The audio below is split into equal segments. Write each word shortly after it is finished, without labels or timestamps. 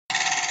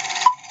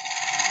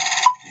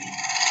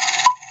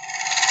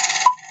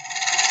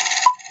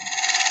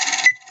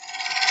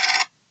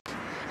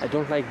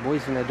don't like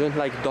boys and I don't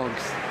like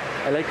dogs.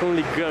 I like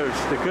only girls.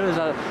 The girls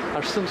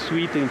are so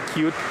sweet and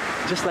cute,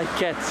 just like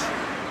cats.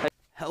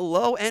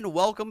 Hello and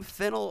welcome,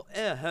 Fina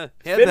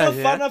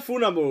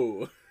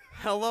Funamu.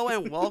 Hello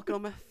and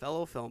welcome,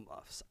 fellow film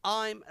buffs.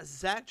 I'm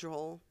Zach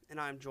Joel,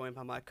 and I'm joined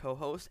by my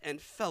co-host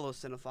and fellow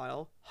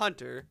cinephile,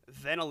 Hunter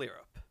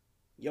Venalirup.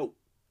 Yo.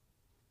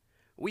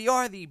 We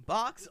are the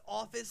box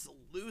office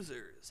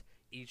losers.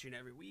 Each and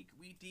every week,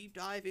 we deep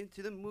dive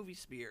into the movie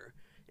sphere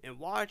and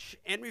watch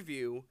and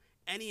review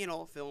any and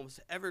all films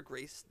to ever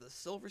grace the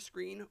silver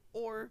screen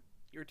or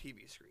your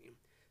TV screen.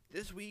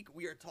 This week,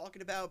 we are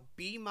talking about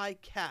Be My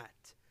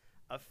Cat,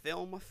 a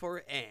film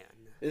for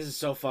Anne. This is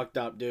so fucked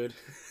up, dude.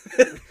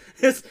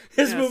 this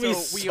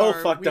movie's so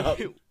fucked up.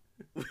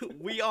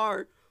 We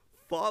are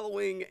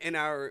following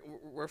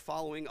we're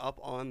following up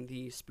on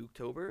the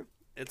Spooktober.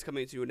 It's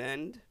coming to an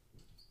end.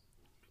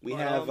 We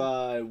have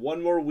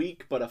one more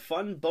week, but a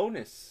fun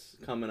bonus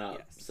coming up,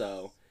 yes.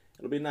 So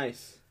it'll be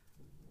nice.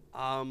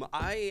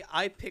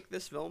 I picked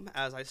this film,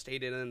 as I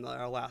stated in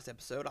our last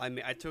episode.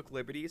 I took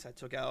liberties. I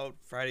took out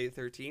Friday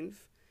the 13th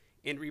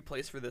in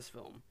replace for this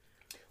film.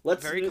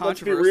 Let's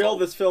be real.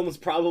 This film is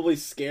probably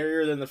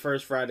scarier than the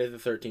first Friday the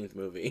 13th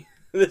movie.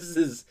 This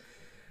is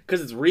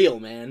because it's real,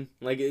 man.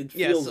 Like it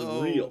feels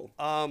real.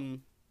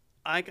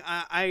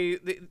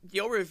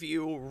 Your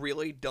review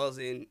really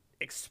doesn't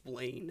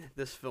explain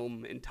this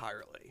film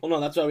entirely. Well, no,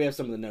 that's why we have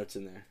some of the notes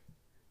in there.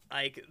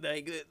 Like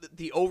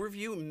the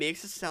overview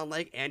makes it sound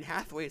like Anne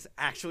Hathaway is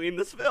actually in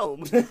this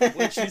film,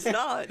 when she's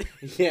not.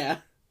 Yeah.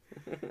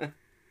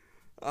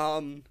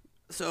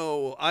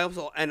 So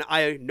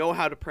I know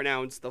how to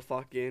pronounce the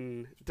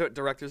fucking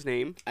director's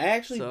name. I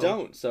actually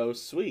don't. So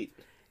sweet.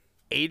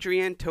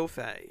 Adrian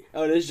Tofay.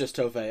 Oh, it is just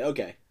Tofay.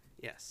 Okay.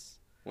 Yes.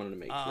 Wanted to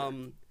make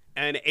sure.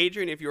 And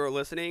Adrian, if you are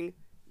listening,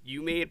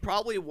 you made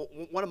probably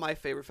one of my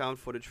favorite found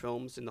footage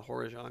films in the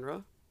horror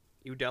genre.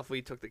 You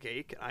definitely took the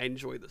cake. I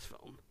enjoyed this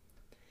film.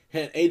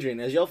 Hey, Adrian,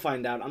 as you'll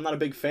find out, I'm not a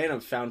big fan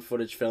of found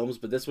footage films,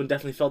 but this one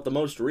definitely felt the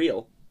most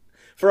real.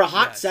 For a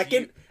hot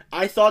second,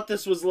 I thought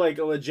this was like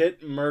a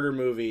legit murder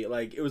movie.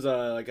 Like it was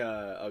oh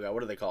god,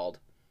 what are they called?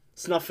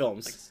 Snuff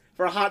films.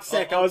 For a hot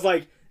sec, I was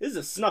like, this is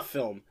a snuff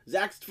film.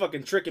 Zach's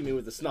fucking tricking me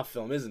with the snuff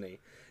film, isn't he?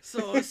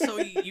 So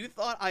you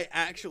thought I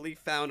actually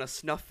found a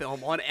snuff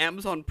film on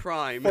Amazon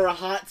Prime? For a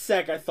hot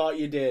sec, I thought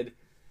you did.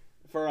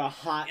 For a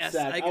hot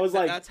sec, I was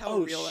like, that's how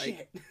oh real,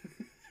 shit.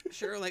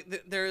 Sure,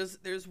 like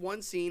there's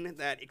one scene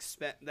that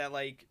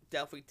like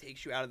definitely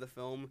takes you out of the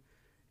film,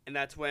 and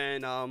that's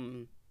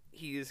when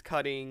he's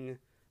cutting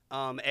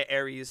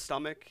Aries'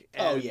 stomach.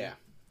 And,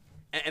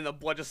 and the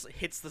blood just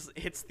hits the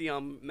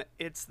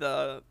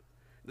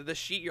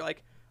sheet. You're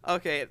like,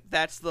 okay,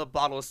 that's the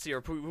bottle of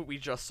syrup we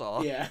just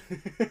saw. Yeah,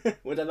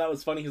 which I thought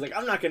was funny. He's like,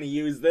 I'm not gonna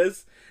use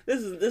this.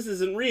 This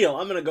isn't real.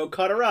 I'm gonna go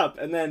cut her up,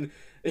 and then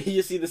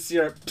you see the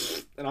syrup,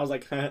 and I was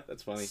like,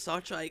 that's funny.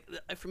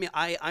 For me,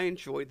 I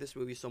enjoyed this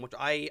movie so much.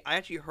 I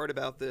actually heard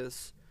about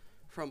this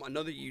from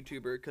another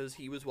YouTuber because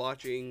he was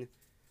watching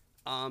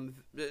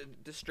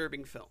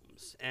disturbing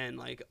films and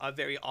like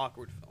very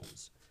awkward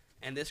films,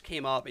 and this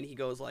came up, and he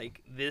goes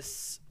like,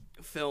 this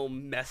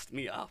film messed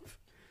me up.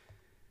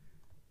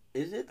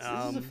 Is it?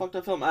 This is a fucked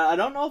up film. I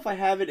don't know if I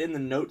have it in the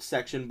notes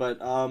section, but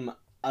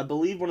I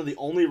believe one of the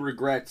only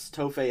regrets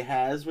Tofay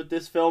has with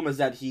this film is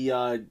that he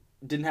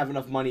didn't have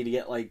enough money to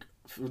get like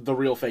the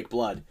real fake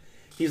blood.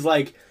 He's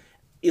like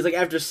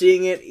after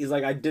seeing it, he's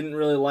like, I didn't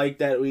really like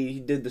that we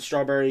did the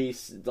strawberry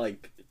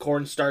like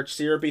cornstarch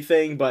syrupy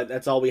thing, but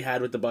that's all we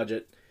had with the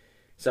budget.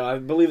 So I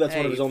believe that's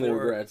one of his only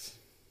regrets.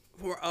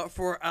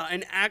 For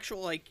an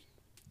actual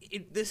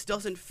this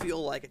doesn't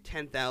feel like a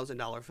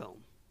 $10,000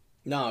 film.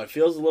 No, it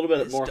feels a little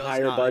bit more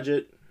higher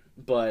budget,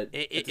 but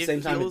at the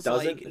same time it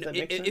doesn't. If that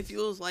makes sense? It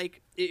feels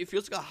like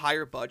a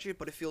higher budget,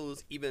 but it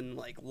feels even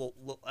like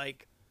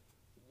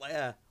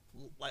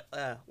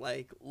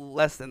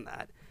less than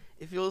that.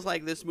 It feels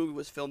like this movie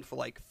was filmed for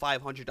like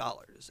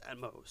 $500 at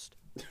most.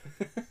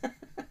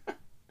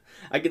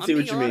 I can see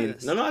what you mean.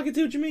 No, I can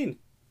see what you mean.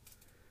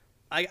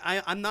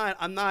 I'm not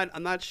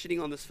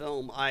shitting on this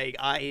film.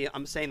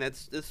 I'm saying that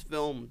this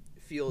film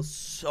feels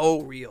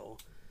so real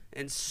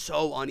and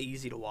so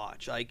uneasy to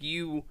watch. Like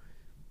you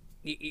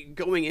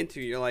going into,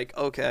 you're like,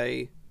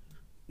 okay,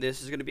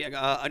 this is gonna be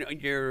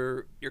like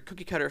your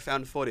cookie cutter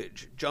found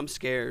footage, jump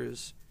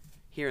scares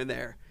here and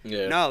there.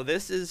 Yeah. No,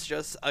 this is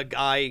just a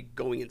guy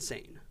going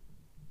insane.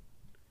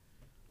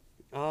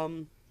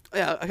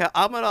 Yeah. Okay.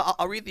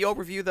 I'll read the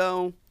overview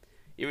though.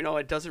 Even though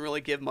it doesn't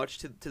really give much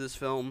to this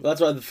film. Well,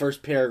 that's why the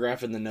first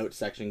paragraph in the notes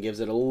section gives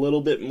it a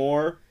little bit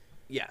more.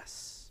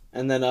 Yes.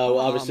 And then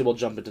obviously we'll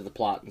jump into the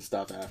plot and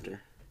stuff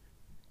after.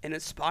 An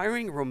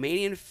aspiring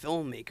Romanian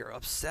filmmaker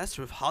obsessed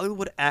with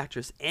Hollywood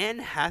actress Anne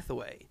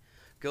Hathaway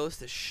goes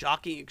to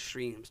shocking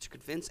extremes to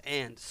convince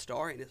Anne to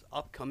star in his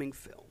upcoming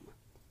film.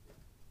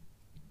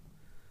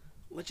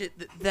 Legit,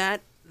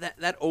 that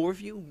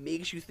overview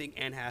makes you think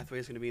Anne Hathaway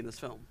is going to be in this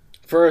film.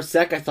 For a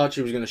sec, I thought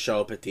she was going to show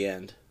up at the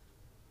end.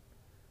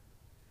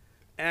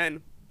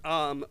 And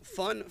fun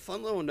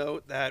little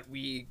note that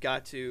we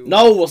got to.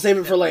 No, we'll save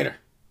it for later.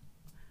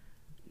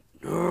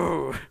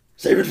 No.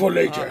 Save it for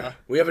later.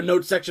 We have a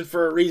note section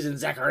for a reason,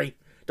 Zachary.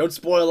 Don't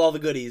spoil all the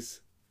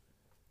goodies.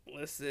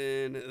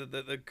 Listen,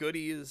 the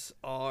goodies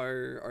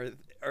are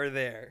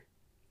there.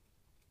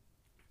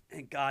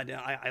 And God,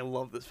 I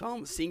love this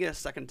film. Seeing it a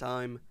second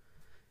time,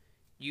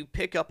 you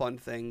pick up on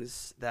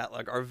things that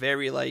like are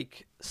very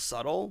like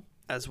subtle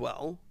as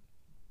well.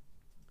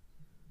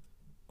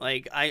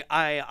 Like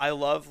I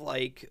love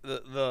like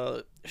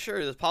the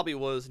sure this probably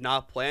was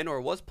not planned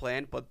or was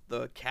planned, but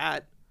the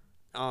cat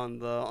on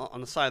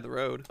the side of the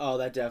road. Oh,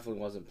 that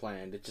definitely wasn't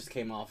planned. It just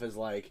came off as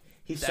like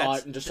he saw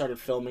it and just started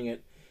filming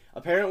it.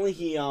 Apparently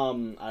he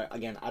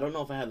again, I don't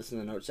know if I have this in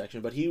the notes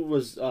section, but he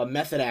was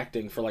method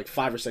acting for like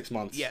 5 or 6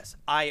 months. Yes,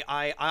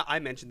 I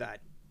mentioned that.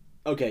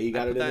 Okay, you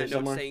got it in there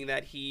somewhere. Saying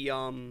that he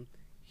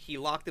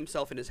locked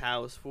himself in his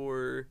house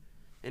for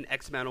an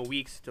X amount of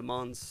weeks to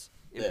months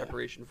in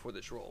preparation for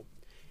this role.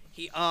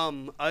 He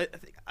I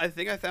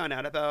think I found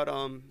out about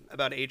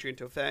Adrien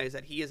Tauffé is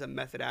that he is a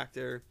method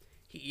actor.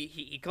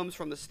 He comes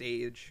from the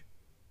stage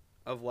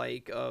of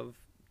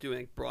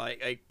doing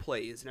like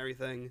plays and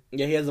everything.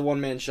 Yeah, he has a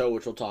one-man show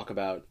which we'll talk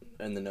about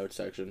in the notes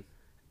section.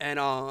 And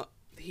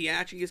he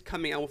actually is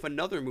coming out with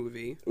another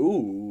movie.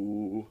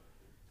 Ooh.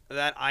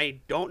 That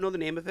I don't know the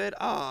name of it.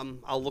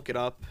 I'll look it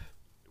up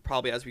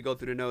probably as we go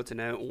through the notes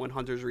and when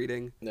Hunter's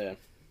reading. Yeah.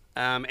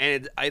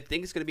 And I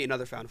think it's going to be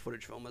another found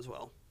footage film as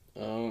well.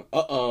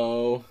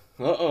 Uh-oh.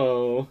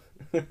 So,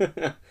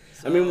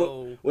 I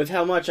mean, with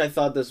how much I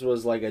thought this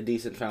was like a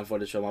decent found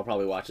footage film, I'll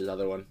probably watch his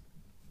other one.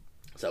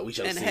 So we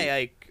shall see. And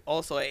hey,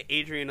 also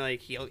Adrien,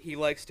 he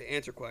likes to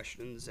answer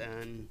questions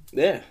and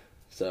yeah.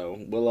 So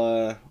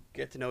we'll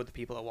get to know the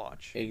people that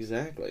watch.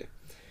 Exactly.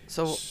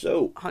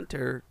 So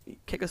Hunter,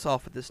 kick us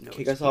off with this notes.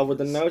 Kick us off with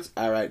the notes?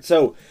 Alright,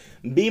 so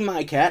Be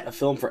My Cat, A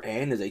Film for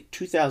Anne is a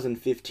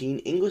 2015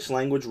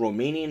 English-language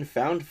Romanian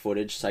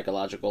found-footage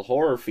psychological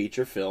horror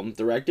feature film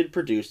directed,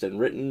 produced, and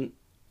written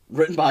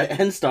by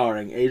and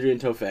starring Adrien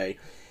Tauffé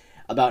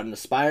about an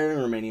aspiring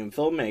Romanian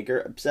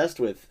filmmaker obsessed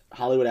with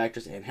Hollywood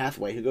actress Anne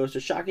Hathaway who goes to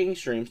shocking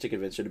extremes to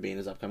convince her to be in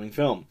his upcoming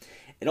film.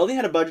 It only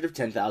had a budget of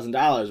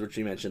 $10,000, which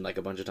we mentioned like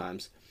a bunch of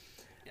times.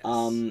 Yes.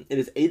 It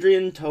is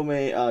Adrien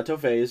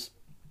Taufé's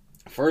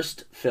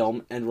first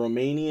film and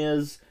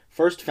Romania's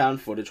first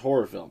found-footage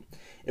horror film.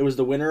 It was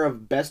the winner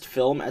of Best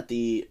Film at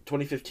the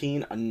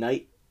 2015 A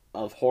Night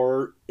of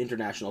Horror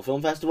International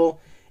Film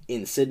Festival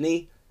in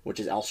Sydney,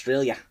 which is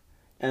Australia.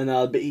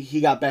 And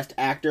he got Best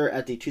Actor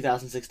at the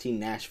 2016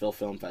 Nashville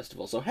Film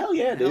Festival. So hell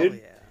yeah, dude.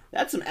 Hell yeah.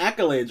 That's some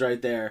accolades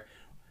right there.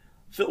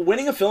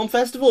 Winning a film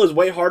festival is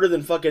way harder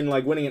than fucking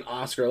like winning an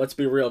Oscar, let's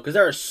be real. Because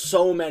there are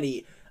so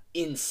many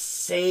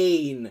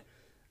insane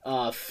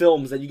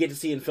films that you get to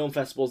see in film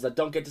festivals that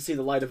don't get to see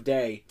the light of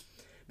day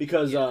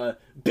because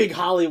big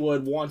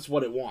Hollywood wants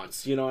what it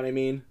wants, you know what I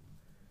mean?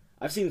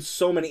 I've seen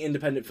so many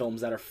independent films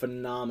that are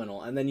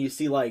phenomenal, and then you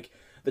see like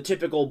the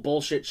typical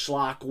bullshit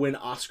schlock win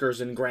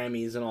Oscars and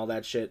Grammys and all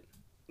that shit.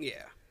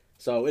 Yeah.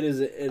 So it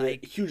is a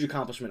huge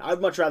accomplishment.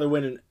 I'd much rather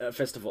win a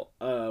festival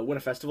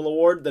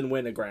award than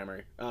win a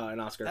Grammy,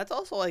 an Oscar. That's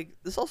also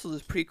this also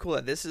is pretty cool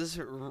that this is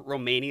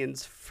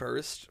Romanian's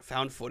first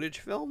found footage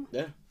film.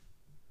 Yeah.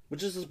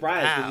 Which is a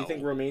surprise, because you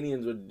think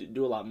Romanians would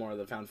do a lot more of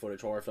the found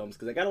footage horror films,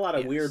 because they got a lot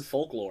of weird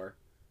folklore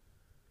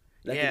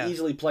that can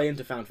easily play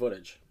into found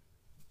footage.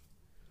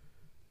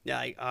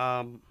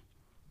 Yeah,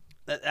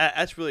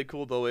 that's really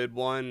cool, though. It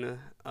won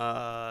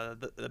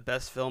the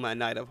best film at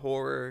Night of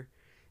Horror,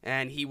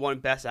 and he won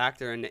Best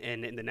Actor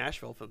in the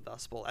Nashville Film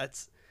Festival.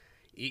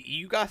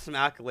 You got some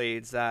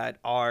accolades that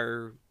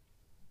are...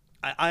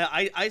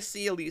 I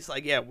see at least,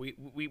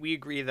 we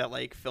agree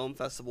that, film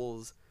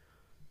festivals...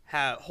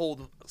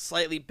 hold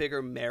slightly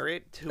bigger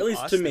merit to us. At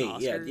least to me,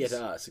 yeah,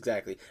 to us,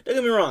 exactly. Don't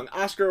get me wrong,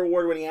 Oscar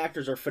award-winning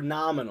actors are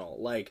phenomenal.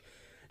 Like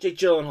Jake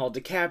Gyllenhaal,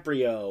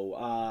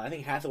 DiCaprio, I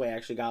think Hathaway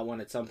actually got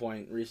one at some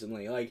point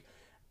recently. Like,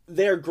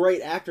 they're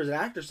great actors and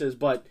actresses,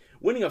 but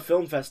winning a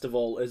film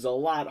festival is a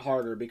lot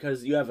harder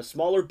because you have a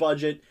smaller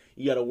budget,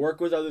 you got to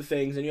work with other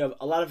things, and you have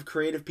a lot of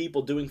creative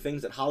people doing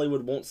things that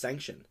Hollywood won't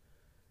sanction.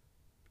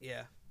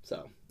 Yeah.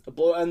 So,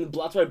 and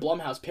that's why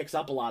Blumhouse picks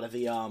up a lot of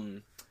the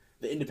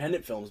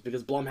independent films,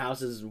 because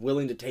Blumhouse is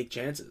willing to take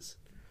chances.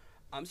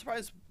 I'm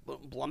surprised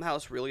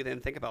Blumhouse really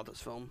didn't think about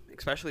this film,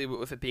 especially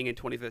with it being in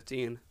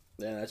 2015.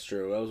 Yeah, that's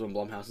true. That was when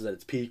Blumhouse is at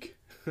its peak.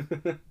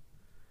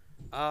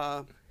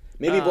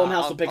 Maybe Maybe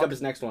Blumhouse will pick up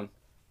his next one.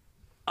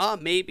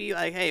 Maybe,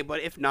 hey,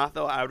 but if not,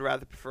 though, I would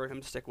rather prefer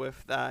him stick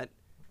with that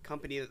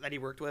company that he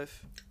worked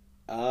with.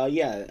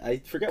 Yeah,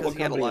 I forget what company it was.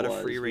 He had a lot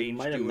of free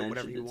range to do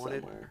whatever he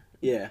wanted. Somewhere.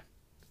 Yeah.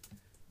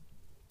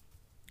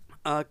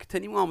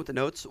 Continuing on with the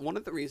notes, one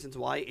of the reasons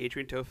why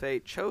Adrien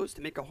Tauffé chose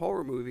to make a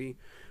horror movie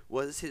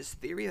was his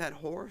theory that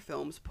horror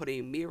films put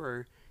a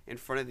mirror in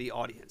front of the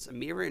audience, a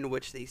mirror in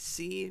which they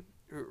see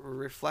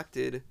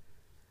reflected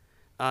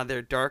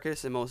their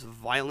darkest and most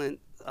violent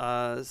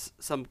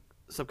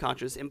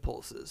subconscious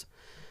impulses.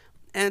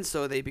 And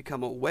so they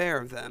become aware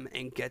of them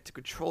and get to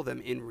control them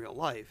in real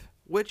life,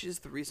 which is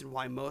the reason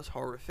why most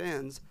horror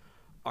fans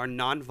are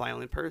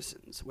non-violent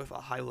persons with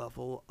a high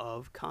level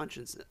of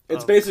conscience.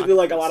 It's basically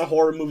like a lot of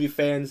horror movie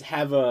fans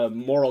have a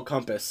moral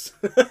compass.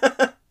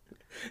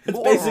 It's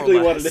basically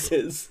what it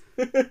is.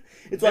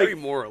 It's very like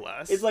more or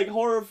less. It's like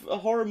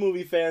horror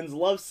movie fans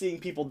love seeing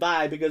people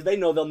die because they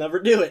know they'll never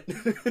do it.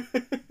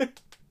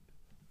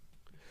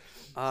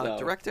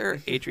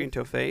 Director Adrian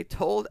Tofei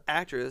told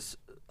actress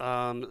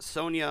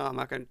Sonia, I'm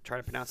not going to try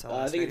to pronounce that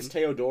last name. I think it's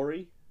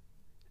Teodori.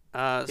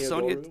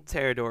 Sonia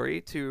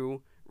Teodori,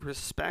 to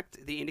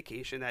respect the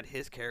indication that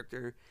his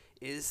character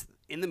is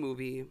in the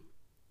movie,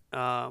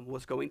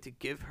 was going to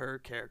give her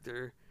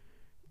character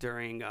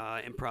during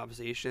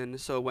improvisation.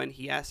 So when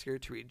he asked her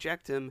to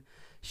reject him,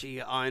 she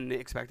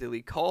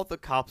unexpectedly called the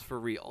cops for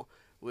real.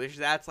 Which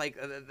that's like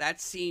that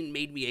scene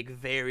made me like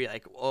very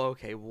like, oh,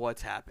 okay,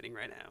 what's happening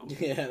right now?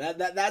 Yeah,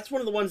 that's one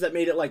of the ones that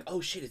made it like,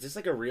 oh shit, is this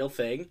like a real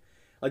thing?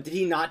 Like, did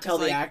he not tell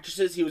the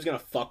actresses he was gonna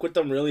fuck with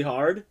them really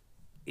hard?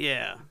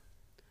 Yeah.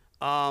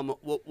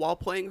 While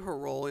playing her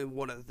role in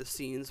one of the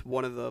scenes,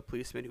 one of the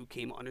policemen who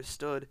came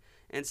understood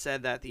and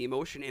said that the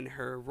emotion in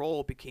her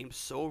role became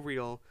so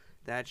real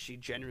that she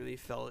genuinely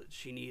felt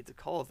she needed to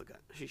call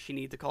she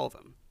needed to call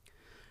them.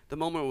 The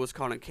moment was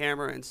caught on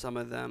camera, and some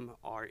of them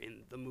are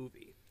in the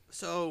movie.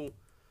 So,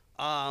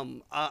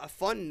 a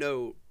fun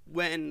note,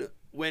 when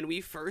we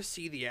first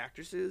see the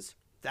actresses,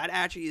 that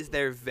actually is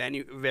their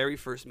very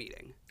first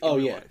meeting. Oh,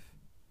 yeah. Life.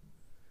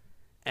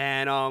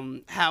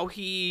 And how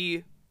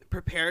he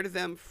prepared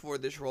them for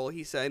this role,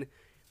 he said,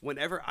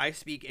 whenever I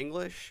speak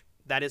English,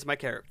 that is my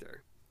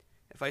character.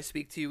 If I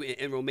speak to you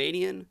in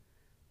Romanian,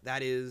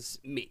 that is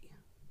me.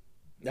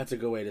 That's a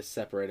good way to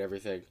separate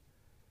everything.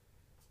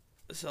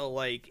 So,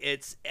 like,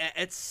 it's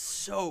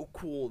so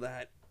cool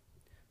that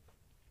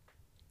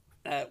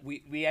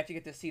we actually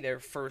get to see their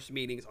first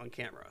meetings on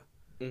camera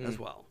as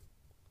well.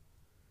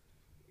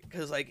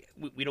 Because, like,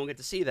 we don't get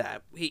to see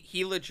that.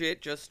 He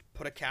legit just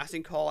put a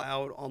casting call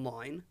out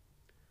online,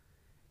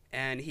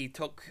 and he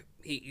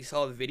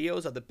saw the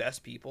videos of the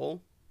best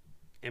people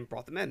and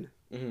brought them in.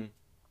 Mm-hmm.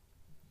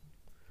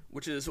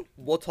 Which is,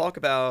 we'll talk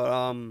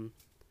about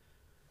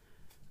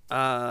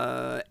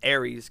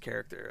Aries'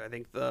 character. I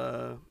think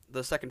the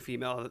second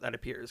female that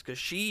appears,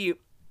 because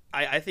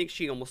I think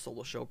she almost stole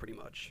the show pretty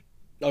much.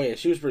 Oh yeah,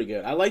 she was pretty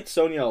good. I liked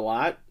Sonia a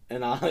lot,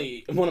 and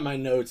one of my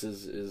notes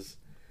is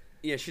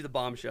yeah, she's a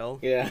bombshell.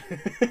 Yeah.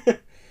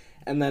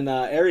 And then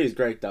Aries is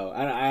great though.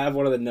 I have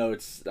one of the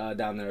notes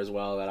down there as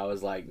well that I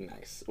was like,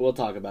 nice. We'll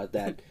talk about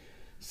that.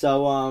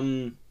 So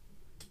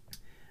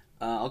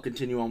I'll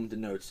continue on with the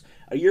notes.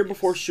 A year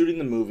before shooting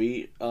the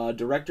movie,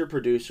 director,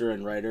 producer,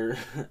 and writer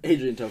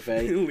Adrian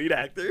Tofei, lead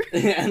actor,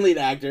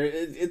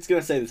 it's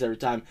gonna say this every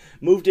time,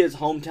 moved to his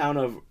hometown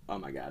of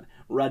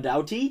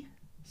Radouti.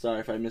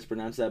 Sorry if I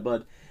mispronounced that,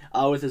 bud.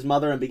 With his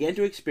mother, and began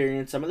to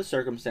experience some of the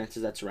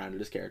circumstances that surrounded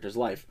his character's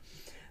life.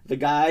 The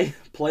guy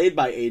played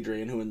by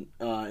Adrian, who in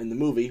the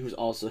movie,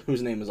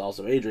 whose name is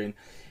also Adrian,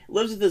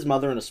 lives with his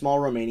mother in a small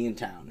Romanian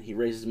town. He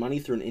raises money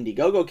through an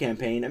Indiegogo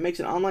campaign and makes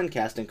an online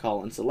casting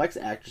call and selects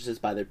actresses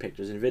by their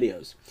pictures and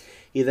videos.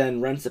 He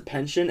then rents a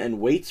pension and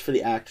waits for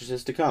the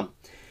actresses to come.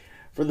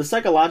 For the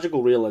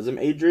psychological realism,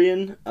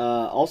 Adrian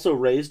also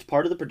raised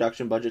part of the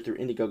production budget through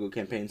Indiegogo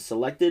campaigns,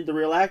 selected the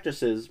real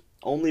actresses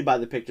only by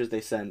the pictures they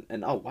sent,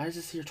 and why is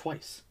this here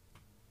twice?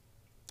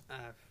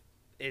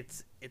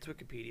 It's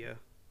Wikipedia.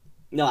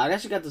 No, I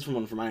actually got this from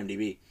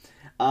IMDb.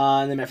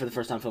 And they met for the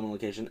first time filming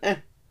location.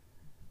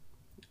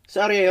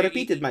 Sorry, I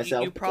repeated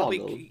myself.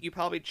 You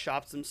probably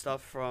chopped some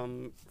stuff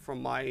from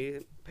my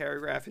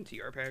paragraph into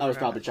your paragraph. I was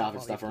probably chopping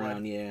stuff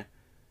around, yeah.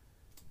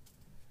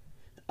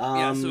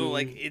 Yeah, so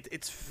like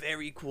it's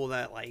very cool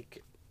that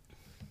like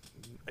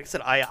I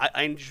said,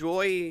 I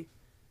enjoy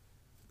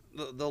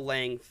the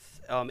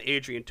length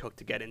Adrian took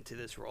to get into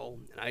this role,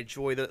 and I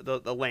enjoy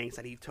the lengths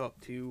that he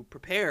took to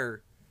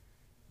prepare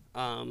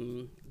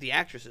the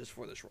actresses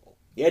for this role.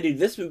 Yeah, dude,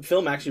 this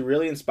film actually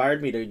really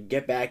inspired me to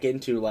get back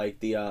into like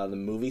the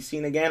movie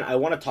scene again. I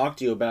want to talk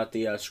to you about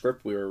the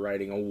script we were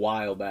writing a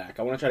while back.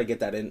 I want to try to get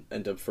that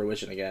into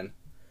fruition again.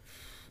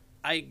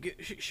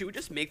 Should we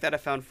just make that a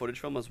found footage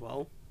film as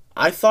well?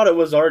 I thought it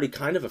was already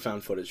kind of a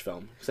found footage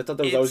film, because I thought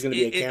there was always going to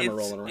be a camera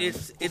rolling around.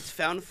 It's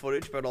found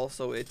footage, but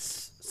also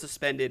it's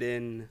suspended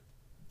in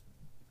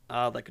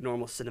like a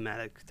normal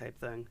cinematic type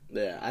thing.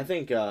 Yeah, I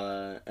think,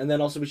 and then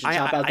also we should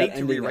chop out that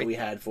ending that we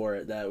had for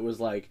it. That was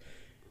like,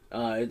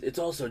 it's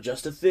also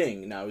just a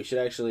thing. Now we should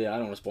actually, I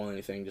don't want to spoil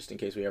anything, just in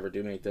case we ever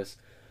do make this.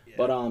 Yeah.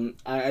 But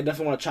I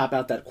definitely want to chop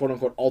out that quote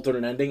unquote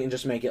alternate ending and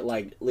just make it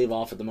like leave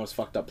off at the most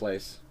fucked up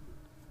place.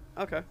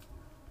 Okay.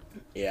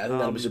 Yeah, I think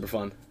that'll be super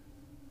fun.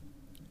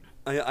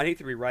 I need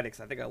to rewrite it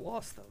because I think I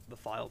lost the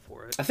file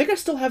for it. I think I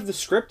still have the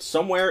script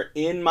somewhere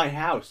in my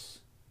house.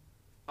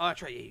 Oh,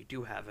 that's right. Yeah, you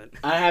do have it.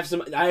 I have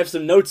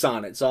some notes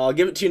on it, so I'll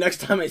give it to you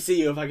next time I see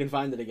you if I can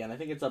find it again. I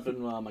think it's up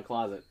in my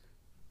closet.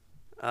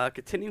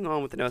 Continuing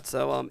on with the notes,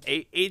 so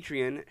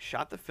Adrian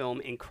shot the film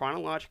in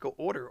chronological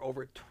order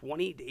over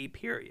 20-day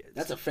periods.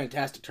 That's a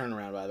fantastic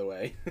turnaround, by the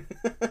way.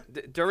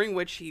 During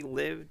which he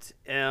lived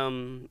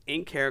in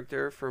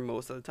character for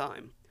most of the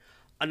time.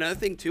 Another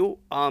thing too,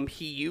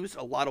 he used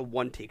a lot of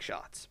one take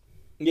shots.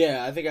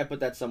 Yeah, I think I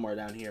put that somewhere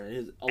down here.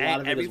 A lot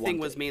of it everything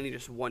is was mainly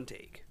just one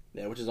take.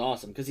 Yeah, which is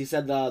awesome because he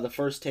said the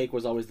first take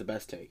was always the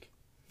best take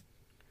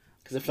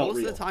because it felt Most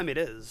real. of the time, it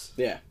is.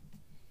 Yeah.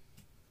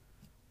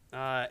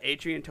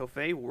 Adrien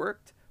Tauffé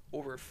worked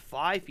over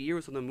 5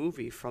 years on the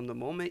movie from the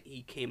moment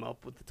he came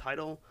up with the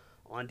title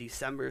on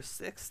December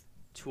 6th,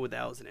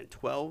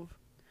 2012,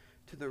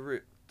 to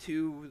the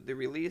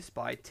release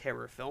by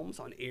Terror Films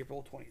on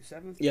April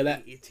 27th,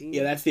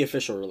 2018. That's the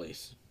official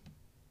release.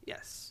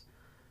 Yes.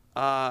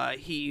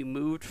 He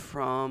moved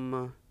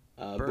from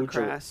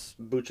Bucharest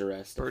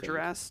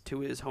to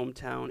his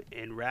hometown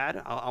in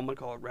Rad. I'm going to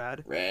call it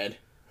Rad. Rad.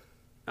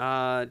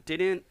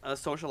 Didn't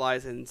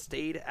socialize and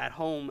stayed at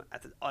home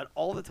at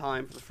all the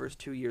time for the first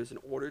 2 years in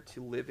order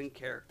to live in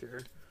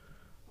character.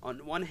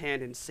 On one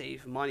hand, and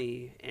save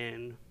money,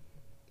 and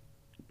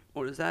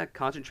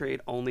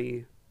concentrate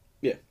only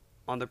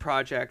on the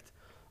project.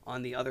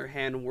 On the other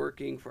hand,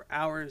 working for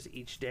hours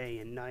each day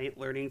and night,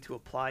 learning to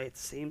apply at the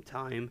same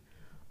time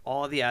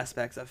all the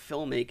aspects of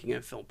filmmaking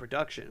and film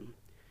production.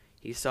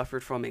 He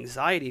suffered from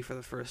anxiety for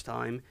the first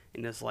time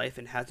in his life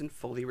and hasn't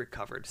fully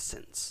recovered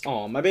since.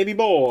 Oh, my baby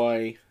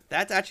boy.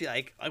 That's actually,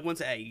 like, I want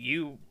to say,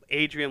 you,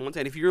 Adrian, once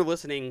again, if you're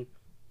listening,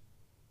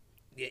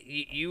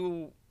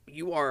 you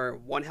are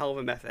one hell of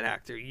a method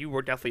actor. You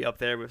were definitely up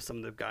there with some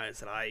of the guys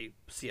that I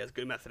see as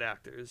good method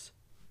actors.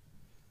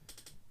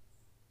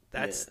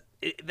 That's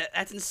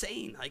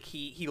insane. Like,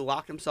 he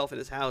locked himself in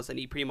his house, and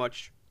he pretty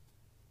much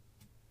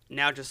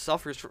now just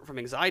suffers from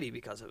anxiety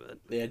because of it.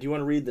 Yeah, do you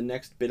want to read the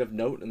next bit of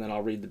note, and then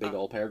I'll read the big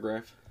old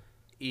paragraph?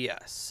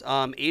 Yes.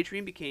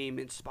 Adrian became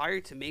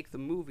inspired to make the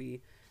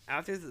movie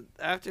after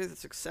the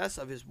success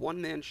of his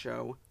one-man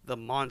show, The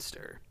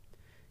Monster,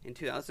 in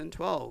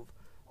 2012.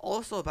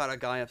 Also about a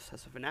guy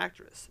obsessed with an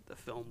actress. The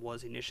film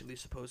was initially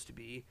supposed to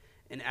be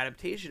an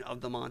adaptation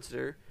of The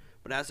Monster,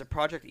 but as the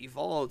project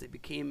evolved, it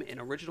became an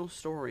original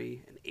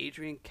story, and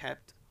Adrian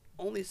kept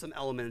only some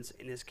elements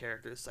in his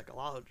character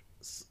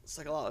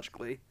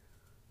psychologically.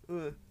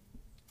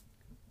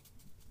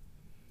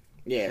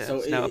 Yeah,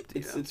 so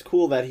it's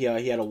cool that he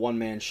had a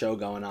one-man show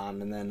going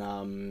on, and then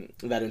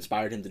that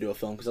inspired him to do a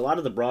film, because a lot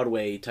of the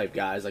Broadway type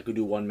guys, like, who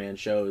do one-man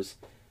shows,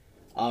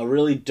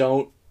 really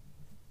don't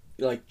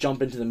like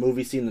jump into the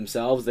movie scene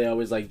themselves. They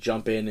always like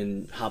jump in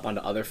and hop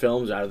onto other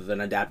films rather than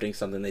adapting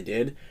something they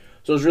did.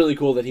 So it was really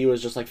cool that he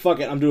was just like,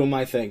 fuck it, I'm doing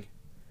my thing.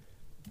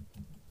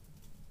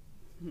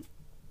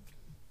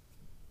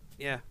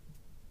 Yeah.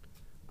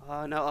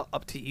 Now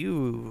up to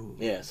you.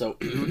 Yeah, so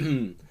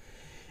in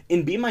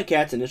Be My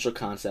Cat's initial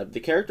concept,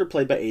 the character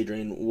played by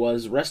Adrian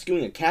was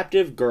rescuing a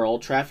captive girl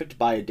trafficked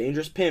by a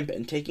dangerous pimp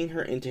and taking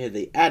her into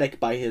the attic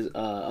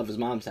of his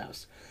mom's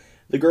house.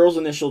 The girl's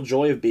initial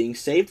joy of being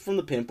saved from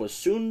the pimp was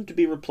soon to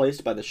be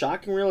replaced by the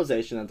shocking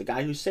realization that the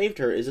guy who saved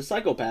her is a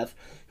psychopath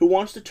who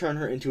wants to turn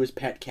her into his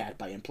pet cat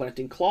by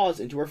implanting claws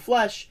into her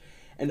flesh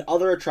and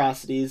other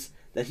atrocities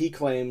that he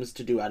claims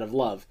to do out of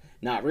love,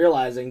 not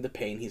realizing the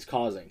pain he's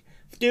causing.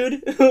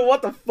 Dude,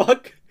 what the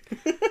fuck?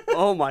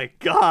 Oh my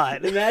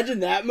god.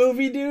 Imagine that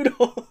movie, dude.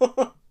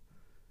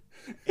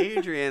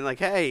 Adrian, like,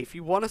 hey, if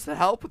you want us to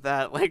help with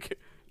that, like,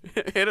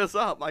 hit us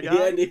up, my guy.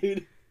 Yeah,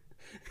 dude.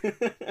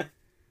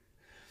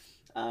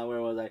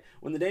 Where was I?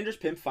 When the dangerous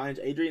pimp finds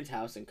Adrian's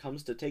house and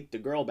comes to take the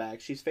girl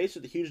back, she's faced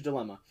with a huge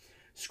dilemma.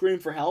 Scream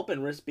for help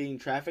and risk being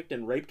trafficked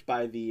and raped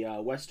by the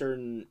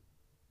Western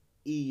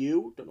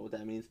EU? Don't know what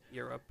that means.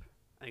 Europe.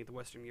 I think the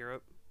Western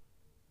Europe.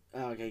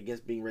 Okay, I guess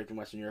being raped in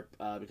Western Europe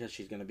because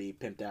she's going to be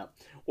pimped out.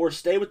 Or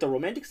stay with the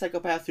romantic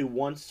psychopath who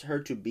wants her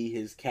to be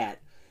his cat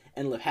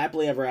and live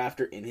happily ever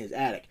after in his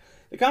attic.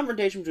 The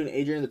confrontation between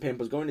Adrian and the pimp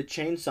was going to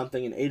change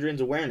something in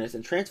Adrian's awareness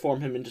and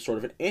transform him into sort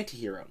of an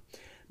anti-hero.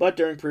 But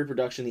during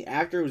pre-production, the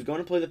actor who was going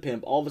to play the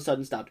pimp all of a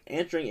sudden stopped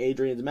answering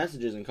Adrian's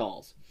messages and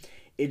calls.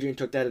 Adrian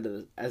took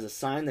that as a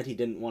sign that he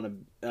didn't want to,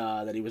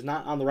 that he was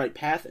not on the right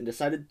path, and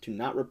decided to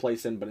not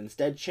replace him, but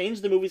instead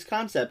change the movie's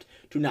concept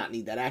to not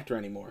need that actor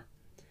anymore.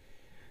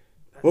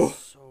 That's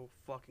so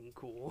fucking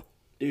cool,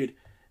 dude.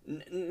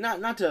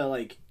 Not to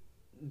like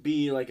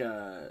be like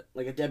a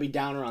Debbie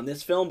Downer on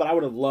this film, but I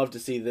would have loved to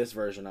see this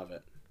version of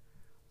it.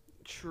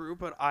 True,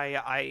 but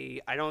I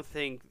don't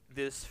think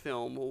this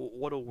film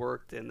would have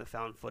worked in the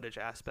found footage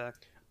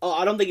aspect. Oh,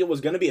 I don't think it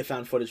was going to be a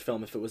found footage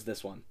film if it was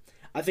this one.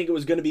 I think it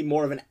was going to be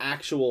more of an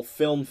actual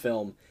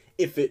film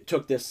if it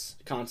took this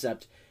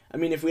concept. I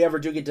mean, if we ever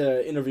do get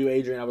to interview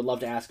Adrian, I would love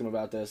to ask him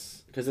about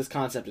this, because this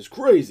concept is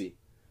crazy.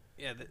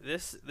 Yeah,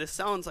 this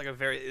sounds like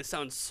it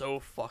sounds so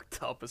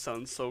fucked up. It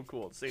sounds so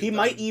cool. He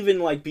might even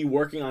like be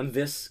working on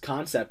this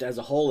concept as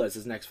a whole as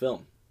his next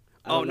film.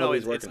 Oh no,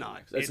 it's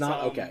not. It's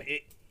not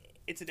okay.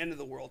 It's an end of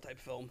the world type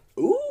film.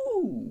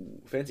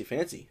 Ooh,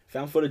 fancy.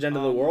 Found footage end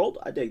of the world?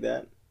 I dig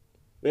that.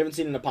 We haven't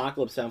seen an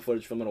apocalypse found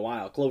footage film in a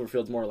while.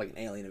 Cloverfield's more like an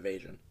alien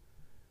invasion.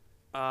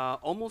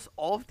 Almost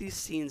all of these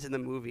scenes in the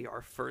movie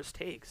are first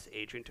takes.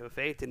 Adrien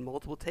Tauffé did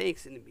multiple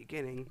takes in the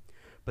beginning,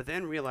 but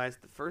then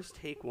realized the first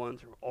take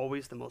ones are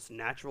always the most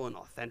natural and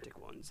authentic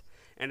ones,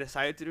 and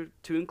decided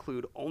to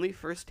include only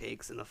first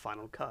takes in the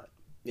final cut.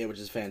 Yeah, which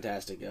is a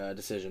fantastic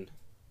decision.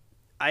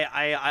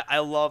 I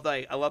love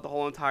the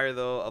whole entire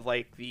though of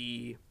like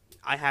the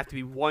I have to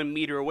be 1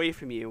 meter away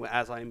from you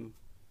as I'm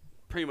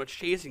pretty much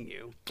chasing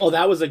you. Oh,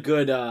 that was a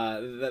good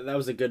that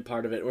was a good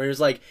part of it where he was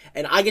like,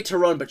 and I get to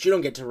run, but you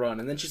don't get to run.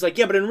 And then she's like,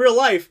 yeah, but in real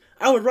life,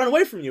 I would run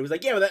away from you. He's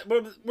like, yeah,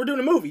 but we're doing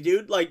a movie,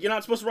 dude. Like, you're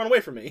not supposed to run away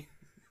from me.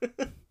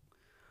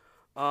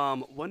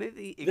 One of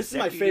the this is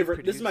my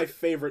favorite. This is my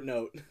favorite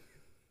note.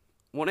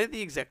 One of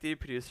the executive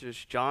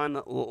producers, John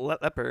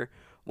Lepper,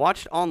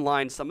 watched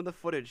online some of the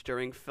footage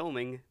during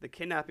filming the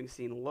kidnapping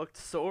scene looked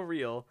so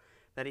real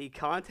that he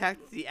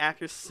contacted the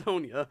actress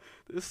Sonia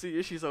to see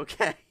if she's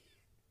okay.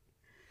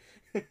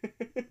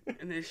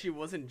 And then she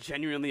wasn't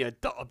genuinely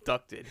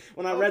abducted.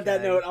 When I read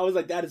that note, I was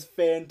like, that is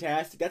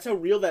fantastic. That's how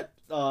real that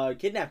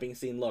kidnapping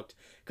scene looked.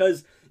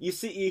 Because you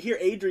hear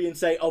Adrian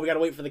say, oh, we gotta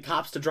wait for the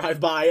cops to drive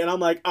by, and I'm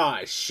like,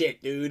 ah,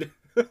 shit, dude.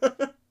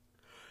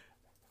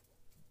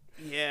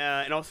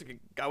 Yeah, and also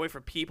gotta wait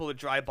for people to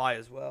drive by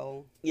as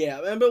well.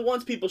 Yeah, but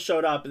once people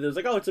showed up, it was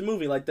like, oh, it's a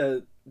movie. Like,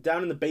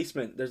 down in the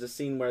basement, there's a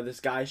scene where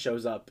this guy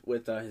shows up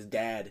with his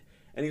dad.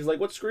 And he's like,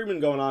 what's screaming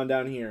going on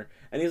down here?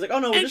 And he's like, oh,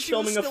 no, we're just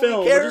filming a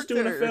film. We're just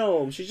doing a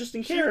film. She's just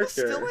in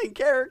character. She's still in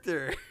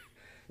character.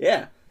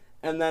 Yeah.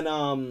 And then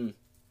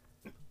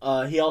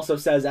he also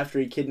says after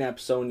he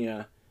kidnaps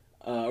Sonia,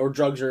 or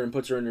drugs her and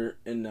puts her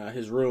in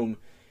his room,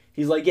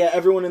 he's like, yeah,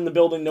 everyone in the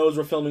building knows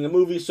we're filming a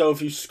movie, so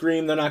if you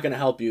scream, they're not going to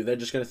help you. They're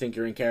just going to think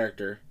you're in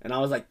character. And I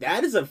was like,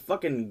 that is a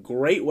fucking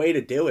great way to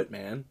do it,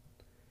 man.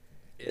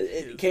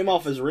 It came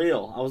off as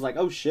real. I was like,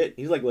 oh, shit.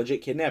 He's like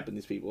legit kidnapping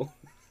these people.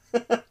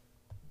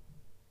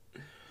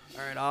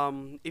 All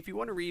right. If you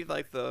want to read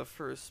like the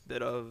first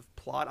bit of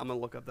plot, I'm gonna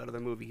look up that other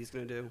movie he's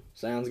gonna do.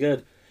 Sounds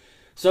good.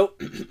 So,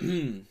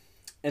 an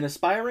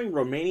aspiring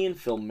Romanian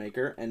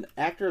filmmaker and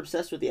actor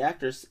obsessed with the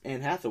actress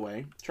Anne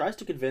Hathaway tries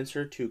to convince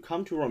her to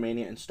come to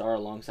Romania and star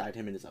alongside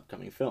him in his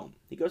upcoming film.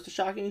 He goes to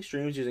shocking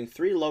extremes, using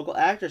 3 local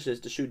actresses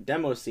to shoot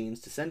demo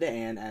scenes to send to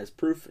Anne as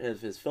proof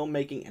of his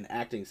filmmaking and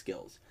acting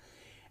skills.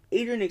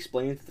 Adrian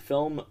explains that the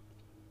film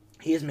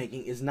he is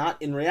making is not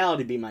in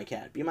reality Be My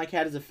Cat. Be My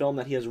Cat is a film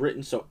that he has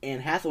written so Anne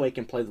Hathaway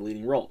can play the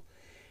leading role.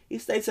 He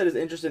states that his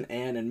interest in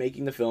Anne and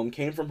making the film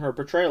came from her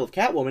portrayal of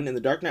Catwoman in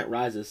The Dark Knight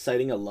Rises,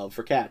 citing a love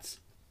for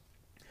cats.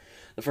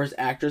 The first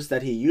actress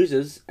that he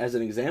uses as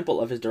an example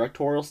of his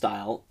directorial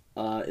style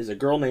is a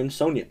girl named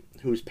Sonia,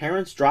 whose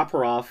parents drop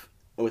her off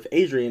with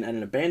Adrian at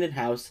an abandoned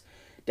house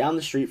down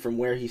the street from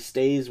where he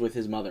stays with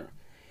his mother.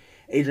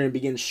 Adrian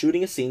begins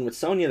shooting a scene with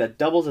Sonia that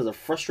doubles as a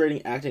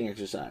frustrating acting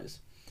exercise.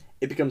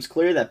 It becomes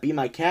clear that Be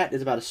My Cat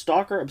is about a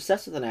stalker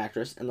obsessed with an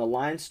actress, and the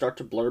lines start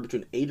to blur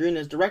between Adrian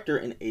as director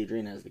and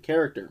Adrian as the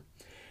character.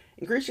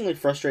 Increasingly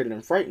frustrated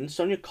and frightened,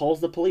 Sonia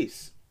calls the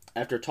police.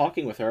 After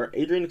talking with her,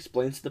 Adrian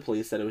explains to the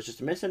police that it was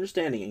just a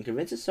misunderstanding and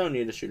convinces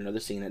Sonia to shoot another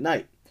scene at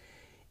night.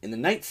 In the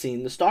night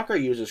scene, the stalker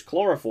uses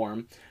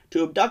chloroform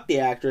to abduct the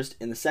actress.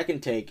 In the second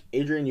take,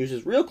 Adrian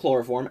uses real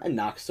chloroform and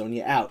knocks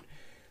Sonia out.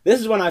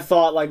 This is when I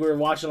thought like we were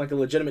watching like a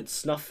legitimate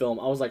snuff film.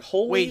 I was like,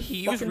 holy Wait,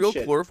 he used real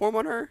chloroform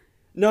on her?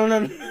 No.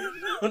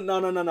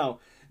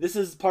 This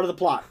is part of the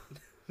plot.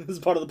 This is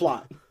part of the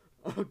plot.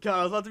 Oh god,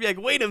 I was about to be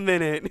like, wait a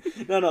minute.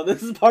 No,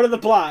 this is part of the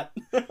plot.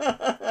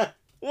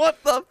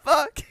 What the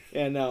fuck?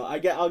 Yeah, no,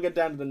 I'll get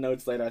down to the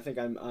notes later. I think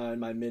I'm in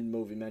my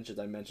mid-movie mentions.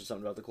 I mentioned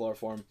something about the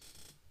chloroform.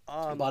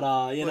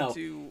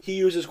 He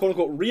uses quote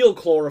unquote real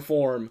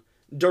chloroform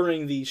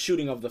during the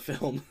shooting of the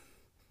film.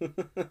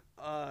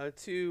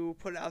 To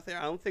put it out there,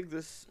 I don't think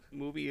this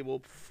movie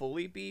will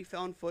fully be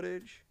found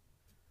footage.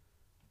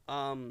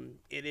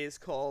 It is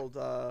called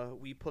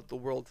We Put the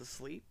World to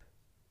Sleep.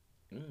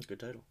 Good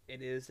title.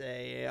 It is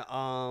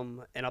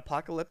an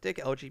apocalyptic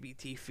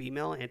LGBT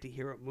female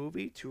anti-hero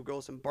movie. 2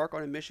 girls embark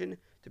on a mission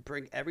to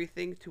bring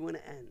everything to an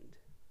end.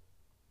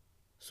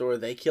 So are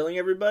they killing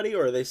everybody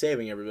or are they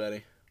saving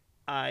everybody?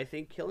 I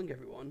think killing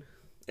everyone.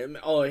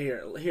 Oh,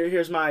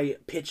 here's my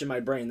pitch in my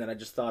brain that I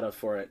just thought of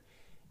for it.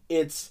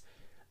 It's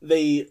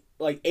they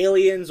like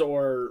aliens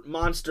or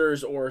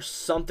monsters or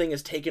something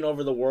has taken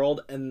over the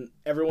world and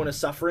everyone is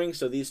suffering,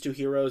 so these 2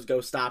 heroes go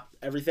stop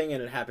everything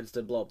and it happens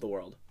to blow up the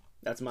world.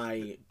 That's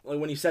my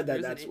when you said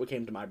that, that's what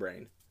came to my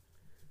brain.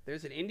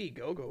 There's an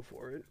Indiegogo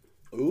for it.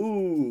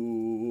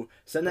 Ooh,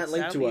 send that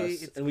link to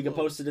us and we can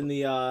post it in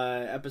the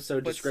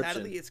episode description.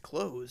 Sadly, it's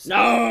closed.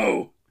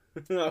 No,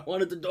 I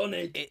wanted to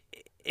donate.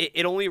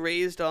 It only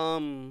raised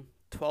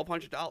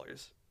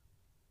 $1,200.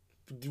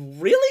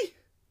 Really?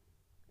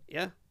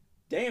 Yeah.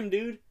 Damn,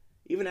 dude.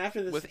 Even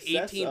after the with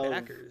success 18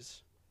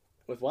 backers.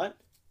 With what?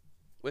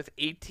 With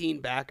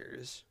 18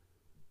 backers.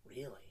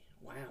 Really?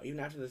 Wow. Even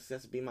after the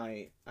success of Be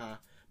My...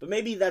 But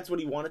maybe that's what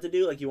he wanted to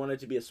do. Like, he wanted it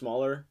to be a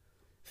smaller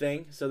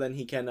thing, so then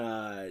he can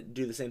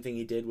do the same thing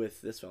he did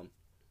with this film.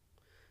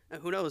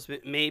 Who knows?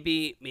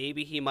 Maybe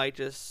he might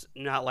just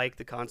not like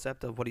the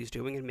concept of what he's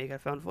doing and make it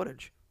found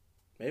footage.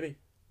 Maybe.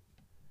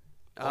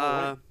 We're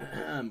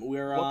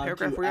on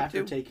paragraph to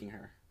after taking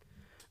her.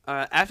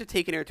 After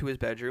taking her to his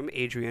bedroom,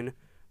 Adrian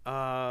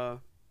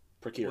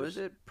procures.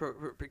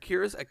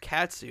 Procures a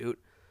cat suit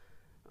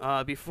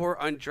before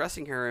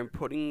undressing her and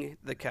putting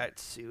the cat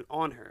suit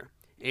on her.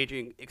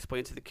 Adrian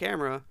explains to the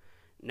camera,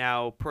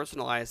 now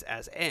personalized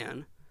as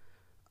Anne,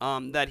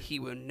 that he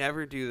would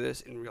never do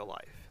this in real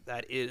life.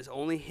 That it is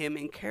only him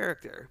in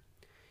character.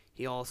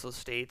 He also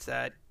states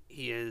that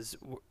he is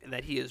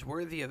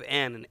worthy of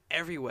Anne in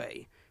every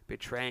way,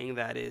 betraying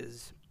that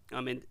his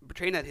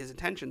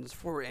intentions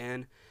for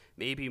Anne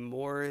may be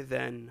more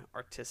than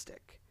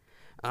artistic.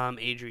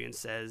 Adrian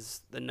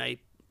says the night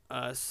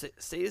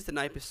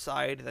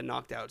beside the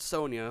knocked out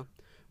Sonia,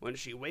 when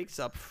she wakes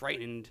up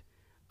frightened,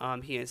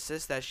 he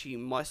insists that she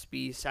must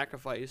be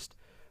sacrificed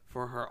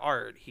for her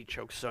art. He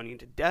chokes Sonia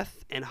to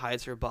death and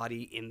hides her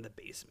body in the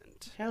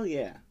basement. Hell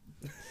yeah.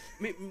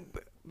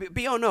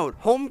 Be on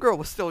note, Homegirl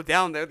was still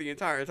down there the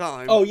entire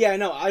time. Oh yeah,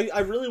 no, I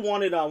really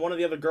wanted one of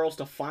the other girls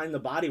to find the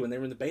body when they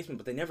were in the basement,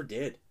 but they never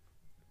did.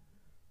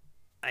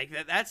 Like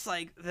that's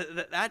like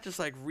that just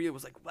like really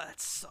was like, well,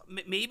 that's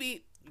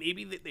maybe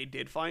they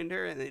did find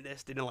her and they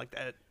just didn't like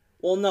that.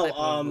 Well, no,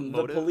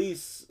 the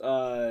police.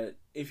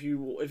 If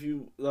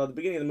you the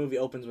beginning of the movie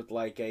opens with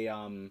like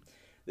a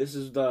this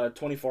is the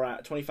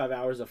 25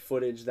 hours of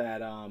footage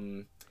that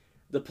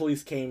the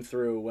police came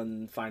through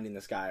when finding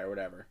this guy or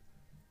whatever.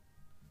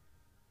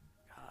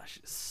 Gosh,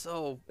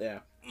 so yeah.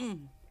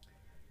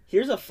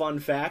 Here's a fun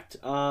fact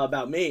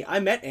about me.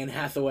 I met Anne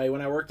Hathaway when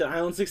I worked at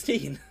Island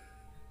 16.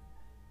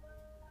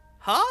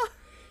 Huh?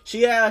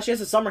 She has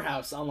a summer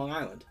house on Long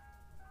Island.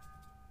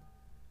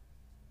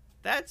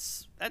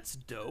 That's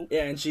dope.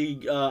 Yeah, and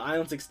she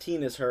Island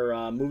 16 is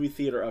her movie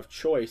theater of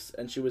choice,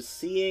 and she was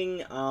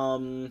seeing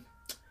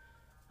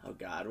oh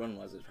god, when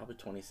was it? Probably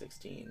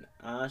 2016.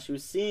 She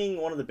was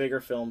seeing one of the bigger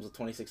films of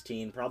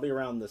 2016, probably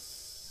around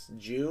this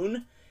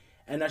June,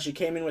 and she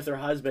came in with her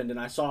husband, and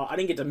I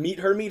didn't get to meet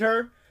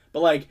her,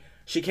 but like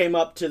she came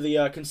up to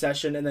the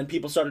concession, and then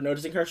people started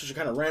noticing her, so she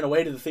kind of ran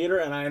away to the theater,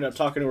 and I ended up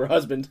talking to her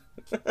husband.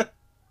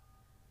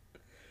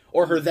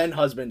 Or her then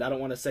husband. I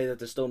don't want to say that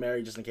they're still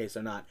married just in case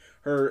they're not.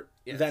 Her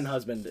then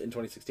husband in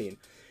 2016.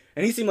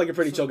 And he seemed like a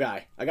pretty chill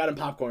guy. I got him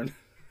popcorn.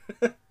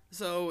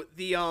 So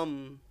the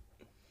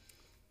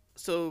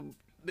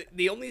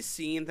only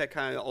scene that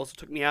kind of also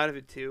took me out of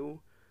it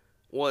too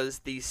was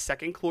the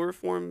second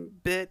chloroform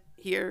bit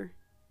here.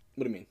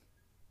 What do you mean?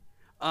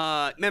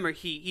 Remember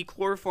he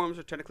chloroforms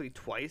her technically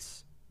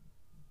twice.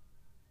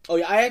 Oh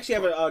yeah, I actually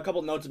have a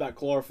couple notes about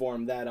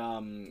chloroform that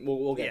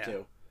we'll get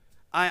to.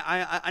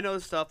 I know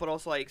this stuff, but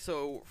also like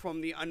so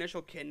from the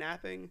initial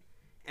kidnapping,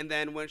 and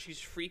then when she's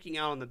freaking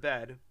out on the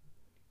bed,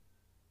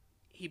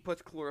 he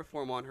puts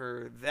chloroform on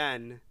her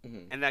then,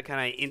 and that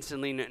kind of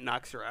instantly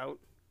knocks her out.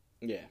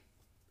 Yeah,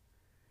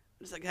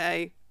 it's like,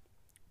 hey,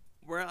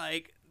 we're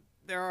like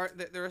there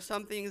are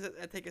some things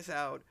that take us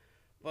out,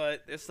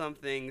 but there's some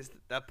things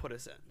that put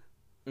us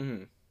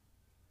in.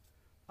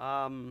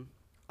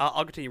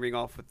 I'll continue reading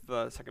off with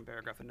the second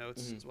paragraph of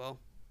notes as well.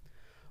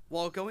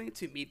 While going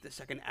to meet the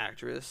second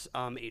actress,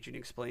 Adrian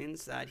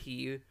explains that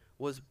he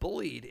was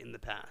bullied in the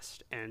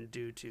past, and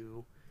due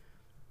to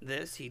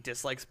this, he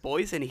dislikes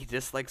boys and he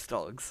dislikes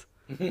dogs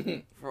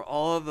for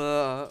all of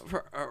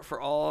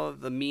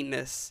the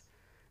meanness,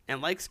 and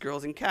likes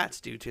girls and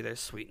cats due to their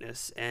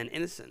sweetness and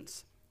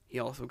innocence. He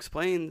also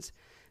explains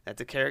that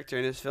the character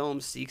in his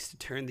film seeks to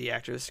turn the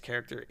actress'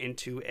 character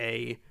into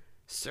a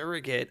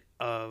surrogate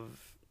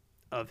of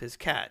his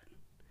cat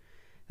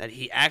that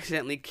he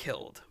accidentally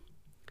killed.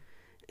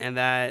 And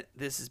that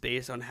this is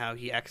based on how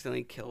he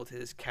accidentally killed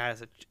his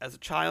cat as a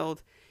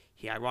child.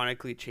 He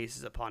ironically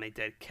chases upon a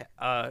dead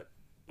cat.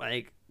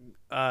 Pretty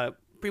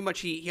much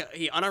he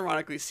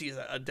unironically sees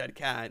a dead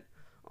cat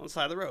on the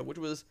side of the road,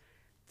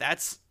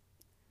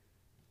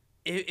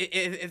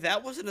 if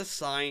that wasn't a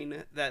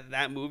sign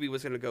that movie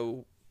was going to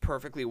go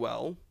perfectly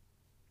well,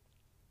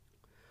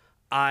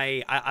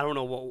 I don't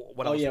know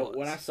what else was.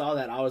 When I saw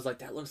that, I was like,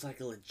 that looks like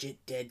a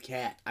legit dead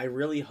cat. I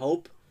really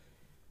hope,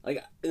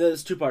 like,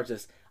 there's two parts to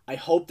this. I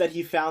hope that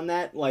he found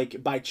that,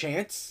 like, by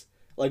chance,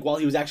 like, while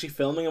he was actually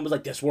filming and was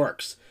like, this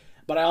works.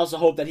 But I also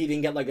hope that he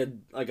didn't get, like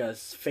a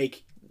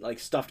fake, like,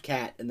 stuffed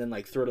cat and then,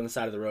 like, throw it on the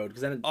side of the road,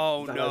 because then it's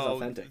not as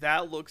authentic.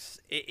 That looks,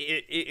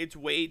 it's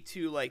way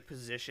too, like,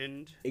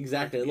 positioned.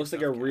 Exactly. It looks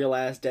like a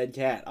real-ass dead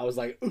cat. I was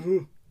like,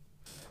 ooh.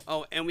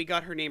 Oh, and we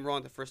got her name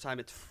wrong the first time.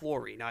 It's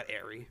Flory, not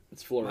Airy.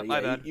 It's Flory. My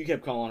bad. You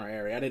kept calling her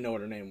Airy. I didn't know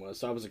what her name was,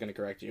 so I wasn't going to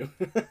correct you.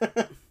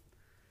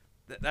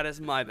 That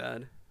is my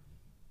bad.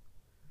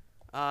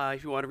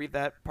 If you want to read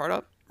that part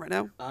up right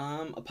now.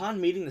 Upon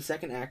meeting the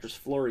second actress,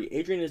 Flory,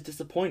 Adrian is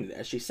disappointed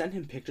as she sent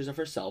him pictures of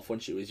herself when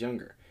she was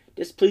younger.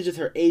 Displeased with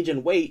her age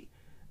and weight,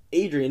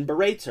 Adrian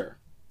berates her.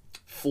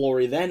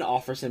 Flory then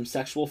offers him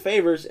sexual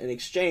favors in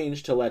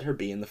exchange to let her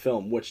be in the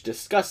film, which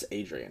disgusts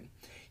Adrian.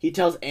 He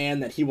tells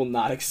Anne that he will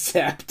not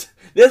accept.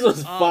 This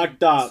was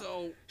fucked up.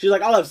 She's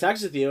like, I'll have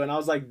sex with you, and I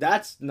was like,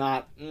 that's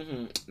not,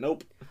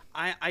 nope.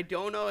 I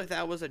don't know if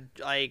that was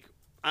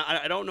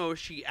I don't know if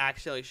she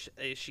actually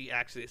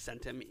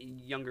sent him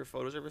younger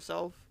photos of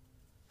herself.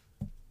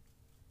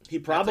 He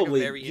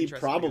probably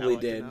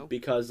did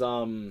because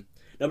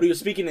nobody was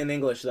speaking in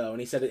English though,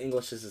 and he said that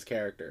English is his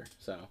character.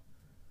 So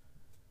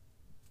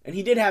And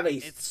he did have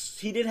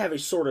a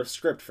sort of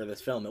script for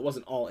this film. It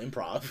wasn't all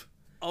improv.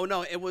 Oh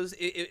no, it was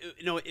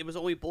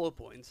only bullet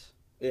points.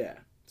 Yeah.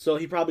 So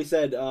he probably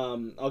said,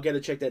 I'll get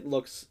a chick that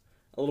looks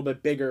a little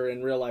bit bigger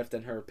in real life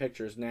than her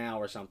pictures now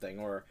or something,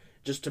 or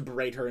just to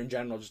berate her in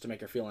general, just to make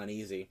her feel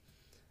uneasy.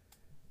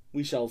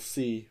 We shall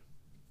see.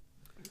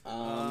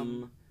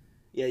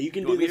 Yeah, you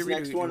can do this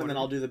next one, and then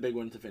I'll do the big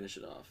one to finish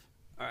it off.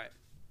 All right.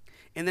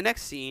 In the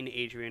next scene,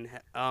 Adrian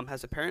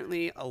has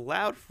apparently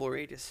allowed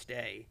Florrie to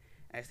stay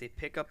as they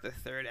pick up the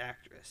third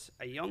actress,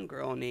 a young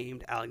girl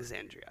named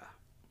Alexandria.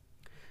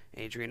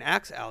 Adrian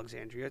asks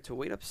Alexandria to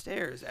wait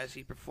upstairs as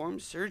he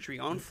performs surgery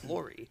on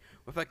Florrie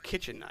with a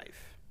kitchen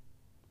knife.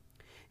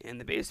 In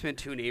the basement,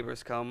 two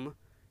neighbors come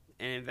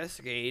and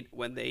investigate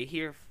when they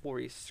hear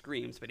Florrie's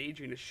screams, but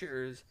Adrian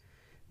assures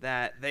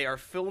that they are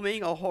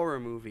filming a horror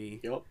movie.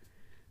 Yep.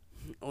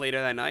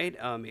 Later that night,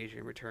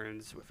 Adrian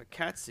returns with a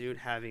catsuit,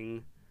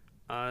 having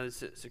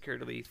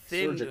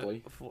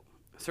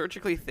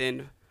surgically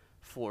thinned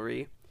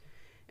Florrie,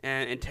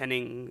 and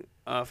intending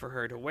for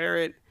her to wear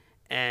it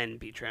and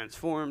be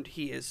transformed.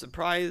 He is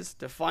surprised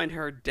to find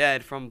her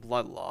dead from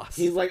blood loss.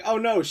 He's like, "Oh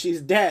no,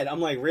 she's dead."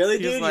 I'm like, "Really,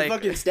 dude? You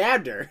fucking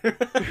stabbed her."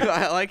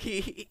 Like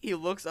he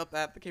looks up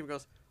at the camera and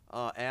goes,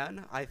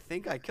 "Anne, I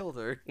think I killed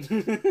her."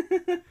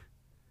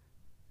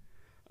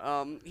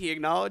 He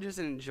acknowledges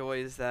and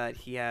enjoys that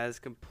he has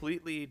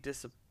completely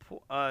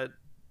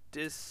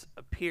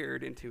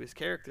disappeared into his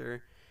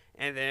character,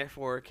 and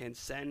therefore can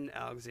send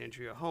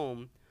Alexandria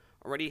home,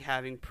 already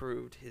having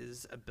proved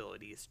his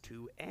abilities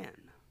to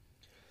Anne.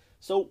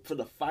 So, for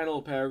the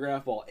final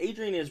paragraph, while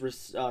Adrian is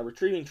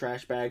retrieving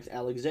trash bags,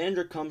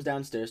 Alexandra comes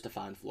downstairs to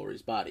find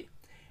Florrie's body.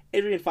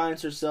 Adrian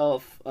finds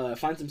himself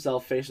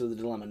faced with a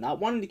dilemma, not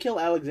wanting to kill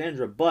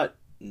Alexandra, but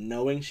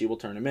knowing she will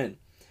turn him in.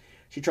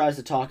 She tries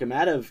to talk him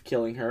out of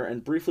killing her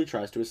and briefly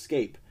tries to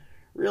escape.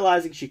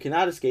 Realizing she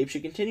cannot escape, she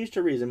continues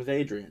to reason with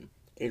Adrian.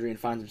 Adrian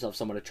finds himself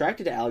somewhat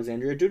attracted to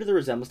Alexandria due to the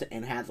resemblance to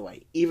Anne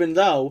Hathaway, even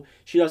though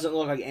she doesn't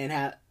look like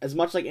as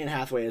much like Anne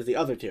Hathaway as the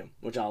other two,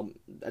 which I'll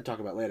talk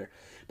about later,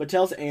 but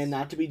tells Anne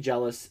not to be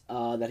jealous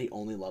that he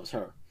only loves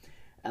her.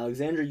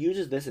 Alexandria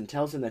uses this and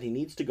tells him that he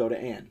needs to go to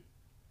Anne,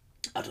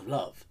 out of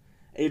love.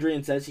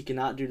 Adrian says he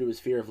cannot due to his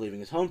fear of leaving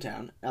his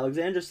hometown.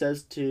 Alexandria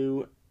says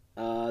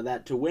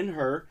that to win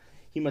her,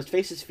 he must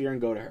face his fear and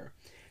go to her.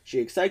 She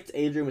excites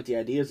Adrian with the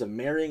ideas of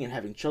marrying and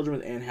having children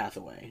with Anne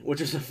Hathaway, which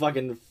is a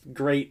fucking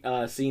great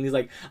scene. He's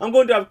like, "I'm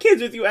going to have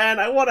kids with you, Anne.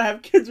 I want to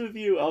have kids with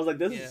you." I was like,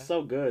 this is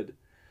so good.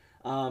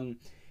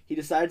 He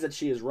decides that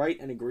she is right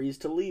and agrees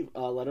to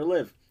let her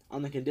live,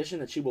 on the condition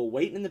that she will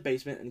wait in the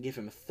basement and give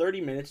him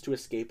 30 minutes to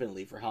escape and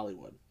leave for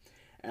Hollywood.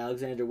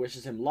 Alexander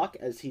wishes him luck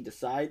as he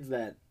decides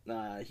that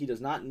he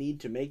does not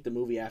need to make the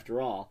movie after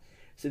all,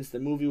 since the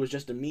movie was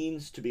just a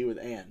means to be with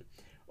Anne.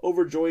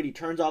 Overjoyed, he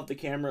turns off the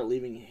camera,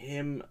 leaving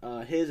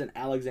his and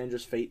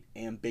Alexandra's fate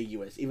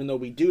ambiguous. Even though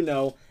we do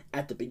know,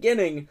 at the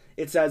beginning,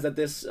 it says that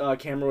this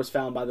camera was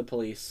found by the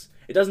police.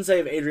 It doesn't say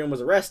if Adrian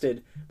was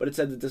arrested, but it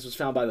said that this was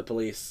found by the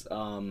police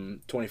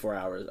 25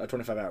 hours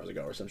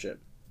ago or some shit.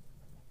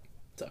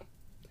 So,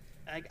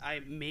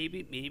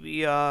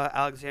 maybe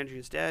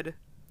Alexandria's dead.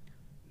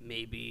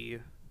 Maybe.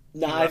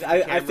 No,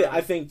 I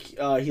think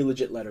he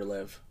legit let her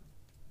live.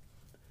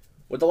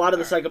 With a lot of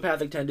the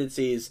psychopathic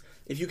tendencies,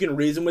 if you can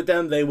reason with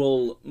them, they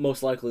will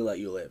most likely let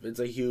you live. It's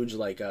a huge,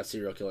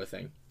 serial killer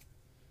thing.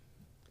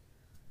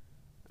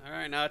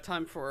 Alright, now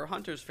time for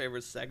Hunter's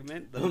favorite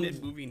segment, the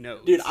mid-movie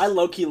notes. Dude, I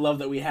low-key love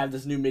that we have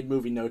this new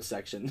mid-movie notes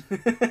section.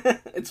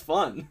 It's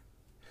fun.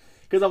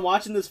 Because I'm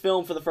watching this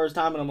film for the first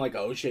time, and I'm like,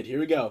 oh shit, here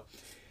we go.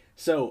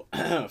 So,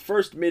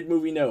 first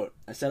mid-movie note.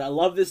 I said, I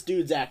love this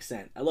dude's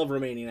accent. I love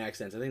Romanian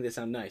accents. I think they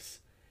sound nice.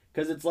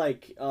 Because it's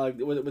like,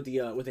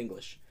 with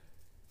English.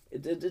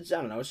 It's I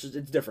don't know, it's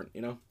different,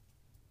 you know?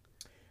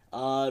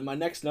 My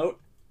next note,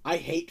 I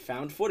hate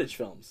found footage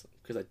films,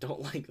 because I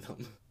don't like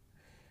them.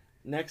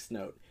 Next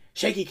note,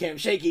 shaky cam,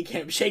 shaky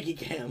cam, shaky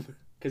cam,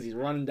 because he's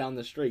running down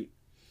the street.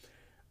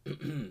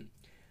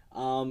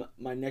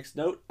 My next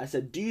note, I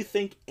said, do you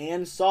think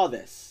Anne saw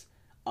this?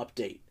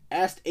 Update.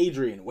 Asked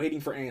Adrian, waiting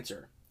for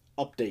answer.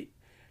 Update.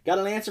 Got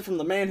an answer from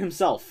the man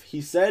himself.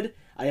 He said,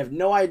 I have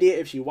no idea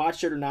if she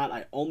watched it or not,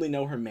 I only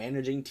know her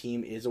managing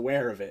team is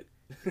aware of it.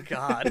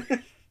 God.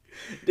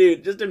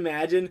 Dude, just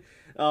imagine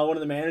one of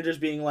the managers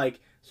being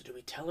like, so do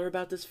we tell her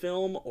about this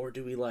film, or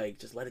do we,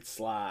 just let it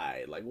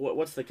slide?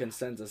 What's the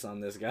consensus on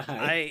this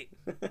guy?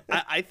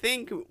 I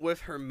think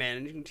with her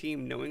managing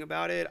team knowing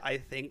about it, I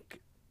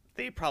think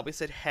they probably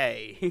said,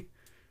 hey,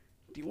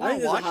 do you want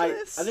to watch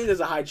this? I think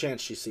there's a high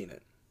chance she's seen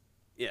it.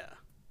 Yeah.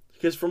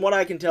 Because from what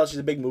I can tell, she's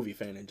a big movie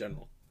fan in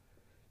general.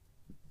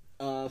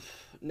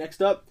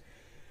 Next up,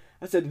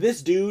 I said,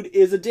 this dude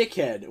is a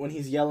dickhead when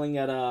he's yelling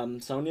at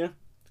Sonia.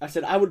 I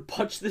said, I would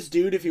punch this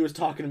dude if he was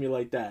talking to me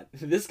like that.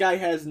 This guy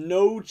has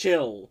no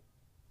chill.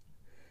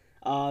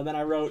 Then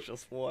I wrote, it's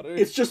just water.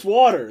 It's just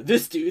water.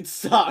 This dude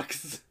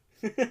sucks.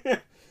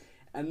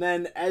 And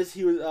then as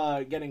he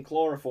was getting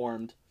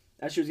chloroformed,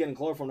 I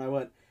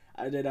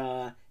did,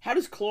 how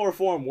does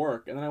chloroform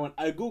work? And then I went,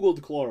 I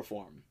googled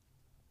chloroform.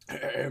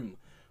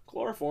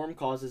 Chloroform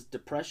causes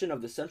depression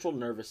of the central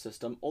nervous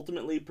system,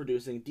 ultimately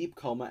producing deep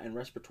coma and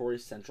respiratory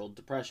central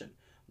depression.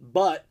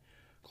 But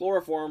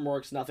chloroform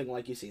works nothing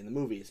like you see in the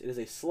movies. It is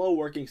a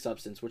slow-working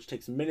substance which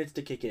takes minutes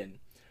to kick in.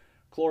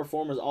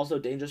 Chloroform is also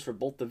dangerous for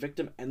both the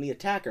victim and the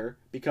attacker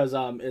because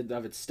of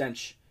its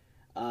stench.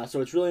 So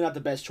it's really not the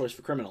best choice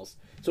for criminals.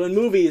 So in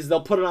movies,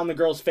 they'll put it on the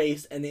girl's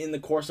face, and in the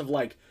course of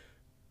like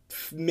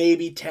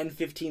maybe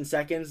 10-15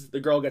 seconds, the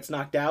girl gets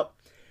knocked out.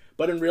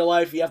 But in real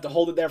life, you have to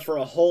hold it there for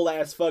a whole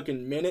ass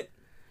fucking minute.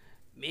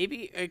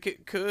 Maybe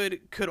it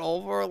could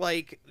over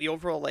like the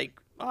overall like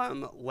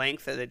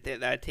length that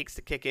it takes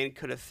to kick in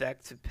could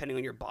affect depending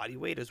on your body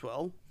weight as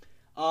well.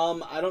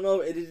 I don't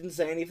know. It didn't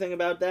say anything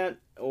about that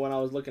when I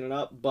was looking it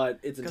up, but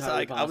it's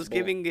entirely possible. I was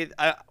giving it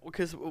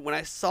because when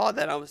I saw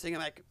that, I was thinking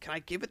like, can I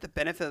give it the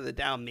benefit of the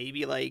doubt?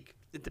 Maybe like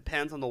it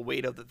depends on the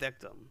weight of the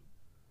victim.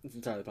 It's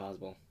entirely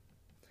possible.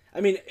 I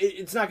mean,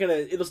 it's not gonna.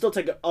 It'll still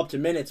take up to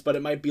minutes, but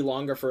it might be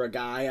longer for a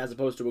guy as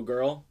opposed to a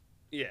girl.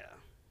 Yeah.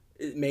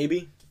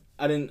 Maybe.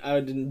 I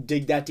didn't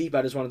dig that deep.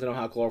 I just wanted to know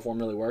how chloroform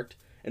really worked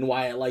and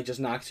why it like just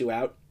knocks you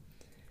out.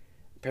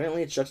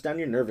 Apparently, it shuts down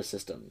your nervous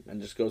system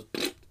and just goes.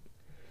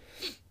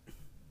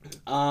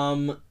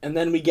 And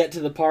then we get to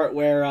the part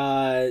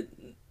where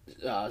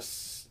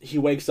he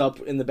wakes up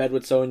in the bed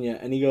with Sonya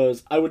and he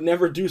goes, "I would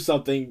never do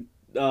something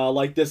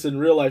like this in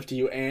real life to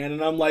you, Anne."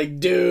 And I'm like,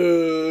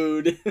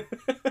 dude.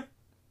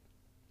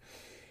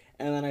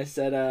 And then I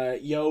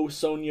said, "Yo,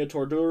 Sonya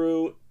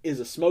Todoroki is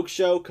a smoke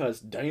show, cause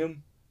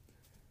damn."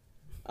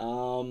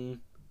 Then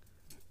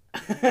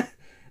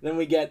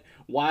we get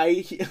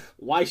why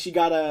she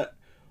got a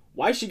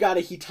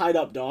he tied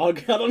up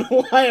dog. I don't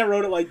know why I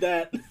wrote it like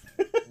that.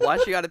 Why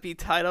she gotta be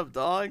tied up,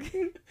 dog?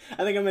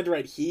 I think I meant to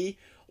write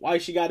why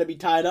she gotta be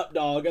tied up,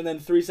 dog, and then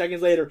 3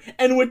 seconds later,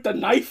 and with the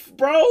knife,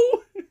 bro.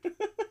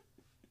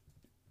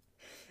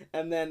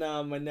 And then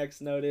my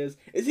next note is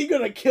he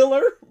gonna kill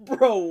her?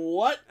 Bro,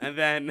 what? And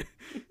then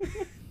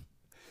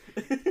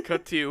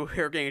cut to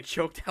her getting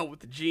choked out with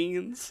the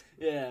jeans.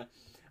 Yeah.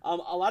 A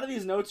lot of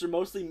these notes are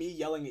mostly me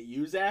yelling at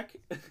you, Zach.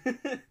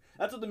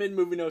 That's what the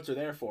mid-movie notes are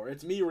there for.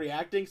 It's me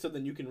reacting so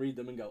then you can read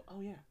them and go,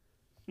 oh, yeah.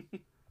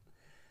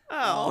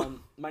 Oh.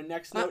 My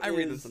next note I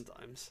read them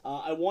sometimes.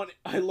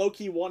 I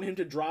low-key want him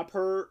to drop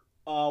her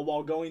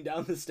while going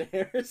down the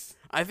stairs.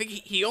 I think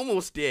he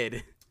almost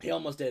did. He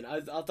almost did.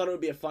 I thought it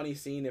would be a funny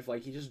scene if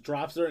like he just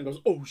drops her and goes,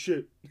 oh,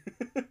 shit.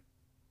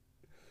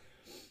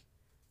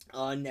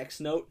 Next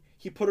note.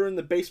 He put her in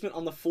the basement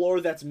on the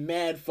floor that's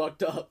mad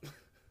fucked up.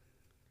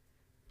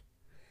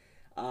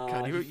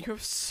 God, you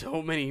have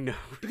so many notes.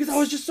 Because I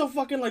was just so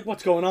fucking like,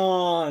 what's going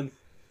on?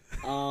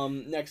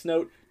 Next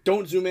note,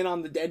 don't zoom in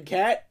on the dead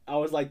cat. I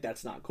was like,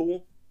 that's not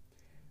cool.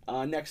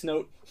 Next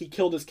note, he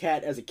killed his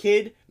cat as a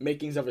kid,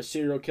 makings of a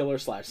serial killer /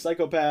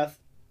 psychopath.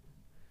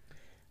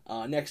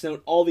 Next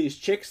note, all these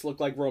chicks look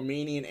like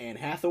Romanian Anne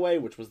Hathaway,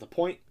 which was the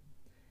point.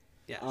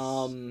 Yes.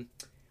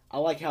 I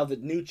like how the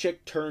new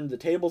chick turned the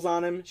tables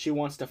on him. She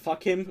wants to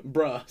fuck him.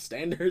 Bruh,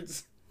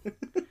 standards.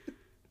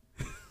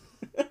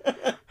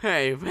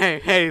 Hey,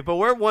 but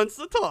we're wants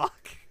to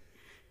talk.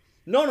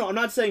 No, I'm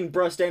not saying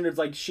bruh standards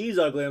like she's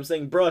ugly. I'm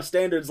saying bruh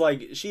standards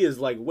like she is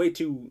like way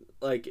too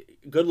like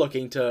good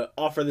looking to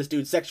offer this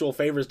dude sexual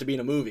favors to be in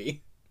a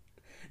movie.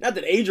 Not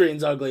that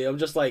Adrian's ugly. I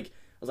was like,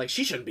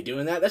 she shouldn't be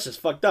doing that. That's just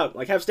fucked up.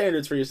 Like, have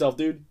standards for yourself,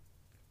 dude.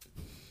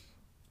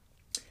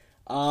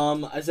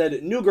 I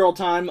said, new girl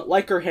time,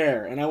 like her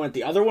hair. And I went,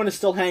 the other one is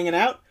still hanging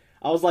out?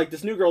 I was like,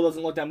 this new girl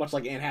doesn't look that much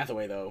like Anne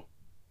Hathaway, though.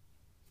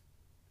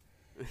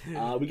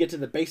 We get to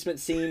the basement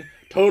scene.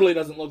 Totally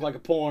doesn't look like a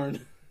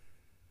porn.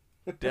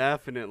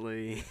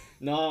 Definitely.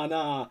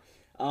 Nah.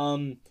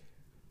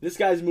 This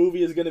guy's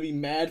movie is gonna be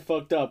mad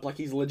fucked up. Like,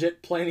 he's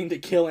legit planning to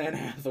kill Anne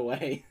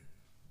Hathaway.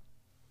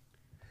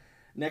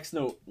 Next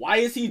note. Why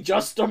is he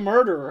just a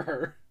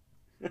murderer?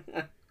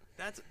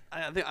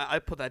 I think I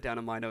put that down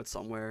in my notes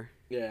somewhere.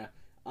 Yeah.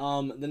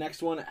 The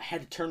next one, I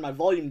had to turn my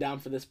volume down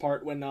for this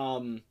part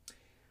when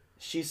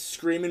she's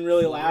screaming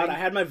really loud. I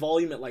had my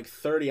volume at like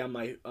 30 on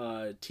my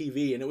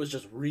TV, and it was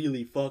just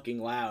really fucking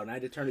loud. And I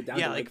had to turn it down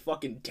to like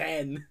fucking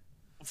 10.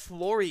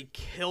 Florrie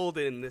killed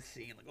it in this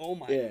scene. Like, oh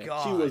my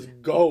god, she was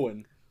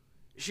going.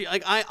 She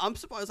like I'm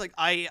surprised. Like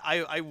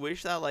I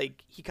wish that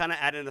like he kind of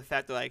added the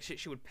fact that like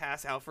she would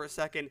pass out for a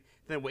second,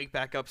 then wake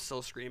back up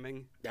still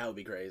screaming. That would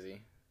be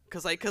crazy.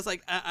 Cause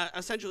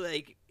essentially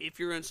like if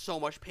you're in so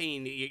much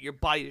pain, your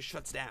body just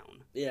shuts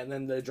down. Yeah, and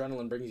then the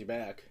adrenaline brings you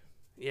back.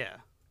 Yeah.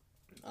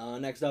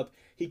 Next up,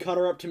 he cut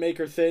her up to make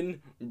her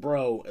thin,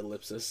 bro.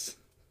 Ellipsis.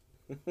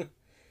 And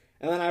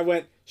then I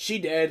went, she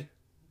dead.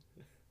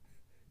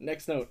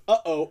 Next note,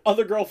 uh-oh,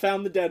 other girl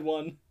found the dead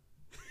one.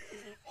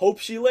 Hope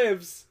she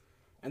lives.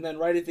 And then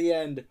right at the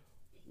end,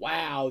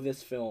 wow,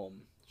 this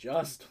film.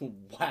 Just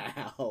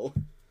wow.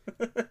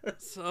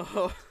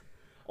 So...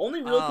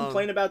 Only real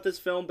complaint about this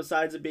film,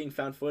 besides it being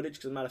found footage,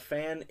 because I'm not a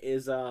fan,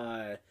 is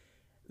the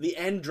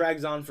end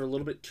drags on for a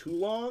little bit too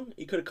long.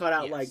 You could have cut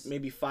out like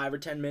maybe 5 or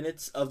 10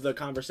 minutes of the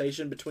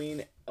conversation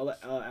between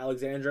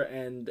Alexandra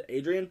and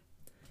Adrian.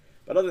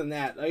 But But other than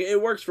that, like,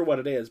 it works for what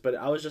it is. But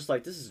I was just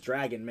like, this is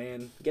dragging,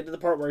 man. Get to the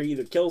part where he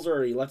either kills her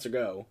or he lets her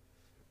go.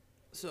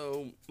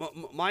 So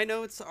my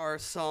notes are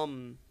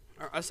some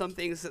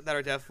things that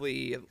are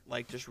definitely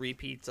like just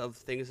repeats of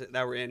things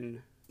that were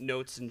in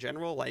notes in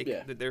general, like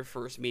their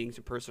first meetings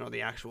in person or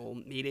the actual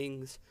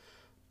meetings.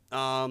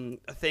 A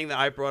thing that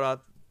I brought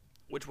up,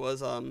 which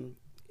was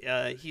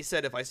he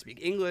said if I speak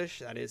English,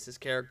 that is his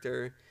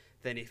character.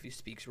 Then if he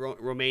speaks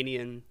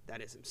Romanian, that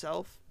is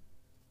himself.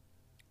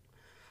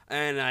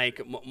 And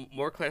like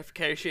more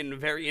clarification,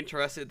 very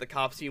interested the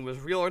cop scene was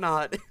real or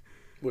not.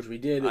 Which we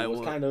did. It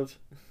was kind of.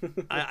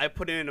 I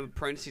put it in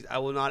parentheses. I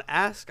will not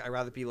ask. I'd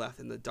rather be left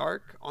in the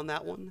dark on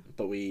that one.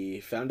 But we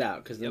found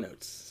out because of the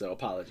notes. So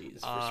apologies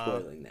for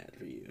spoiling that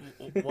for you.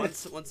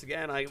 once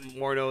again,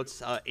 more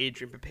notes.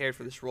 Adrian prepared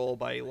for this role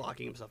by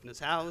locking himself in his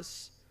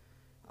house,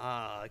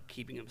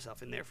 keeping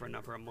himself in there for a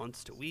number of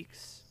months to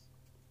weeks.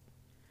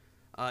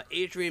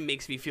 Adrian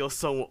makes me feel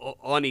so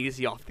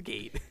uneasy off the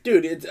gate.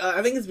 Dude,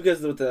 I think it's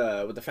because with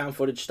the found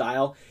footage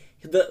style,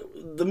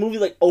 the movie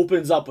like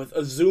opens up with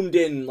a zoomed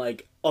in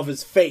like of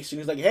his face,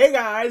 and he's like, "Hey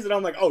guys," and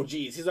I'm like, "Oh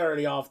geez, he's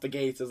already off the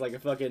gates as like a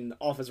fucking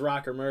office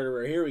rocker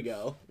murderer." Here we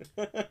go.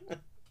 I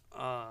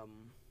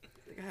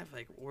think I have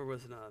like where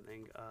was another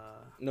thing?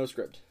 No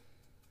script.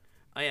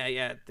 Oh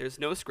yeah. There's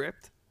no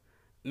script.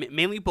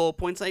 Mainly bullet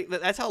points. Like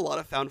that's how a lot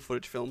of found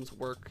footage films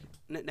work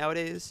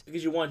nowadays.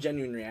 Because you want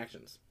genuine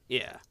reactions.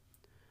 Yeah.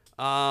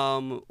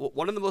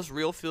 One of the most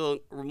real feeling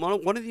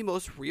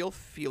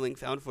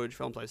found footage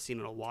films I've seen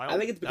in a while. I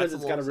think it's because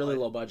it's got a really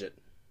low budget.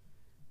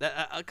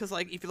 Because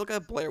like if you look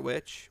at Blair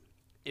Witch,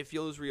 it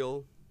feels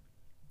real.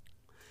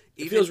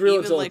 It feels real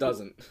until it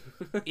doesn't.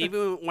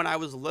 Even when I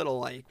was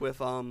little, like with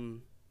Paranormal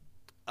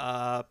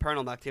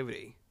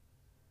Activity,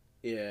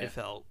 yeah, it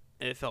felt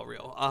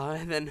real.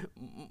 And then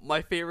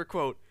my favorite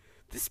quote: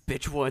 "This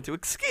bitch wanted to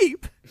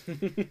escape."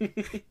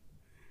 This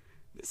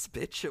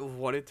bitch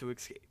wanted to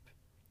escape.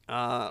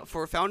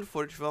 For a found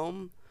footage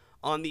film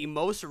on the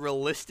most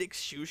realistic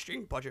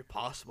shoestring budget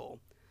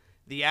possible,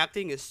 the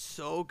acting is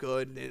so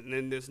good,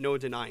 and there's no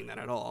denying that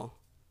at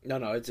all. No,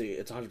 it's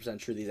 100%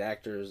 true. These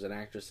actors and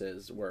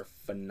actresses were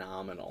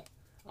phenomenal.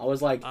 I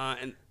was like,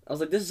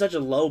 this is such a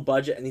low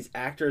budget, and these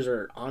actors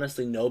are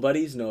honestly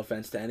nobodies. No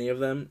offense to any of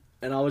them,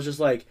 and I was just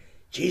like,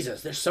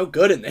 Jesus, they're so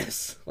good in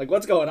this. Like,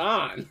 what's going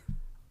on?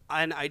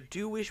 And I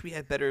do wish we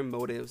had better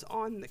motives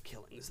on the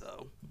killings,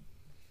 though.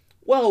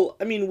 Well,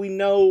 I mean, we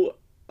know.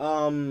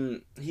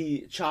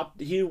 He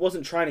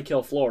wasn't trying to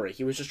kill Flory.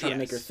 He was just trying to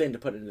make her thin to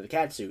put into the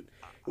cat suit.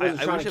 He wasn't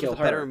trying to kill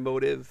her. A better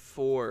motive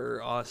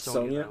for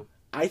Sonia.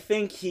 I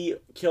think he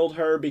killed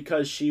her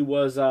because she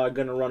was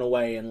gonna run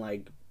away and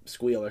like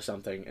squeal or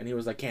something, and he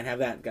was like, "Can't have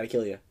that. Gotta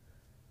kill you."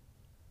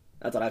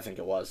 That's what I think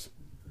it was.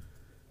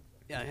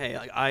 Yeah. Hey,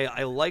 like,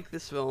 I like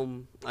this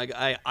film. Like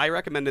I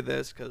recommended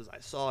this because I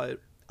saw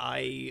it.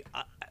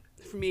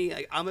 For me,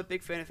 I'm a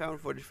big fan of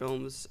found footage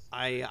films.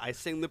 I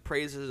sing the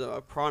praises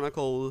of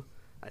Chronicle.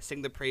 I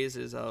sing the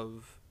praises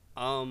of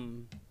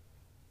Paranormal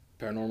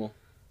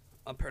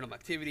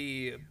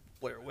Activity,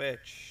 Blair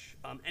Witch,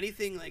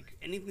 anything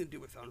to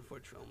do with found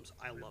footage films.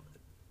 I love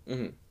it.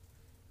 Mm-hmm.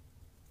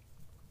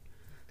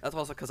 That's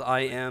also because I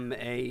am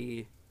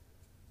a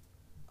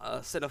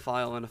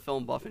cinephile and a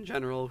film buff in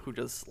general who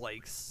just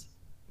likes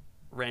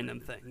random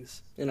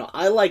things. You know,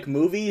 I like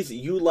movies.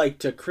 You like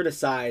to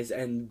criticize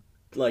and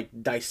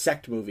like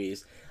dissect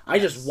movies. I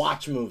just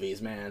watch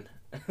movies, man.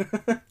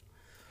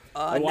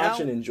 I watch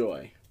and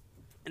enjoy.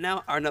 And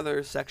now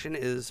another section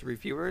is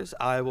reviewers.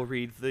 I will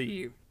read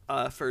the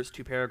first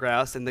two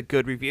paragraphs in the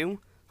good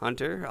review.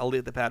 Hunter, I'll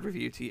leave the bad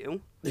review to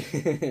you.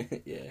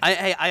 Yeah.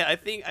 I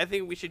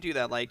think we should do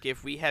that. Like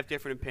if we have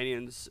different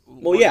opinions.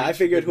 Well, yeah, I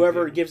figured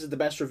whoever gives it the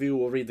best review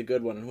will read the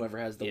good one, and whoever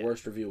has the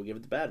worst review will give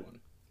it the bad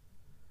one.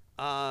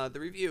 The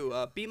review,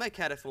 Be My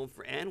Cat, A Film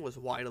for Anne was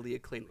widely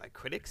acclaimed by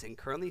critics and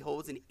currently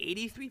holds an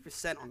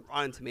 83% on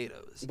Rotten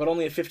Tomatoes. But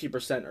only a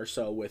 50% or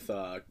so with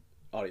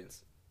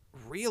audience.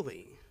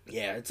 Really?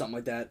 Yeah, it's something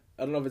like that.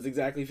 I don't know if it's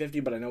exactly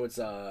 50, but I know it's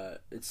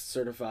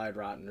certified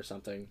rotten or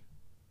something.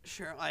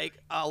 Sure, like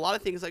a lot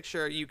of things. Like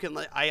sure, you can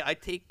like I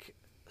take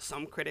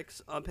some critics'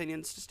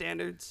 opinions to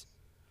standards,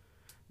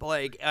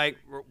 but like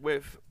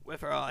with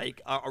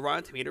a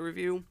Rotten Tomato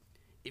review,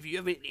 if you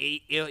have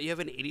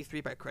an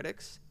 83 by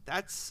critics,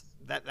 that's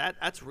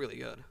really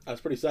good.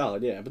 That's pretty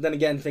solid, yeah. But then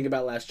again, think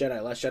about Last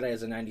Jedi. Last Jedi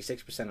has a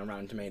 96% on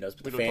Rotten Tomatoes,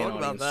 but the fan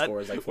audience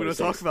score is like 46. We don't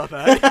talk about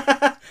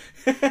that.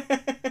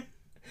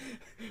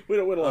 we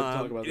don't like to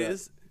talk about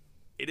that.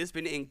 It has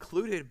been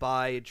included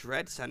by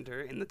Dread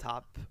Center in the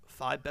top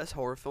 5 best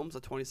horror films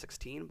of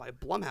 2016, by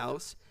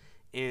Blumhouse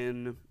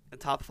in the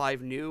top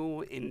 5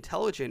 new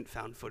intelligent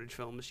found footage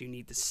films you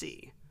need to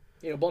see.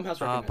 Yeah, Blumhouse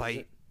recognizes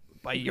it.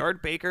 By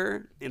Yard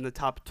Baker in the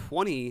top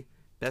 20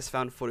 best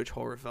found footage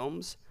horror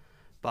films,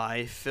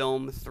 by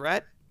Film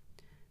Threat,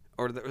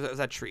 or is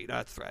that Treat? No,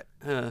 that's Threat.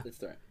 It's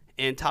Threat.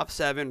 And top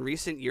 7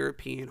 recent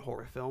European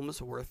horror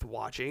films worth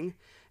watching,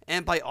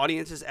 and by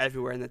audiences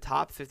everywhere in the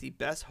top 50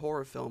 best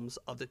horror films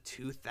of the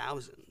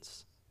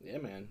 2000s. Yeah,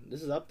 man,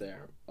 this is up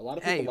there. A lot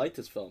of people like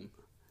this film.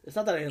 It's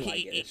not that I didn't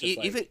like it. It's just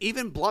like...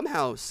 Even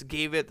Blumhouse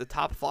gave it the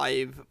top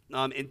 5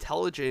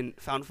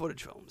 intelligent found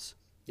footage films.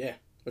 Yeah,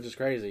 which is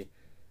crazy.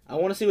 I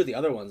want to see what the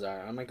other ones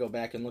are. I might go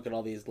back and look at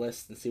all these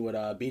lists and see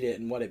what beat it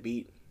and what it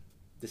beat,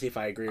 to see if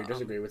I agree or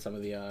disagree with some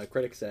of the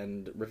critics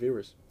and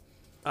reviewers.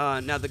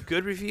 Now, the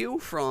good review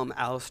from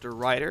Alistair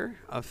Ryder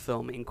of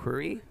Film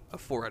Inquiry, a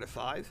 4 out of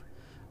 5.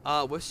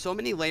 With so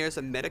many layers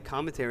of meta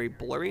commentary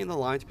blurring the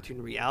lines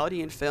between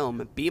reality and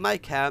film, Be My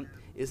Cat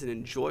is an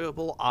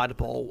enjoyable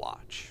oddball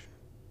watch.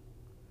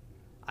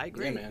 I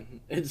agree. Yeah,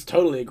 man, it's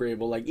totally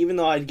agreeable. Like, even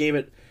though I gave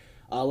it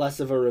less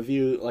of a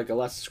review, like a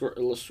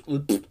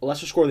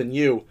lesser score than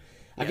you, yes.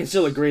 I can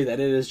still agree that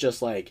it is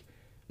just like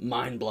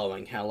mind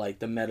blowing how like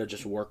the meta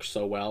just works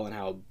so well and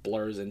how it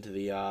blurs into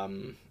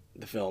the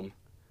film.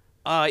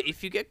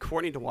 If you get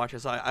Courtney to watch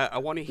this, I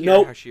want to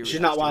hear how she reacts.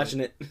 She's not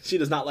watching it. She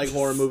does not like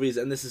horror movies,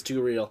 and this is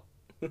too real.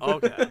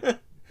 Okay.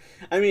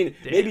 I mean,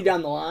 maybe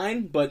down the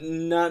line, but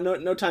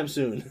no time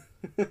soon.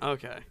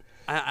 Okay.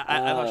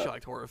 I thought she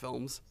liked horror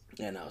films.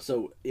 Yeah, no.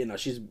 So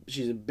she's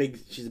a big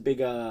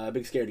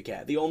scaredy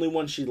cat. The only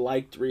one she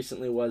liked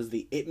recently was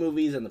the It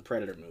movies and the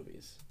Predator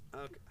movies.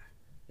 Okay.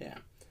 Yeah.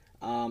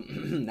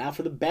 Now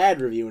for the bad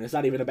review, and it's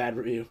not even a bad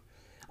review.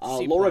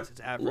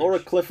 Laura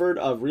Clifford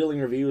of Reeling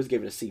Reviews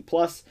gave it a C+.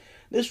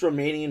 This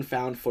Romanian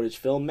found footage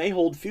film may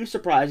hold few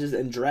surprises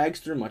and drags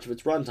through much of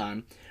its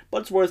runtime,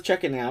 but it's worth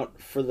checking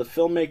out for the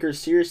filmmaker's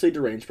seriously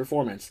deranged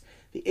performance.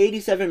 The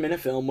 87-minute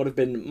film would have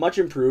been much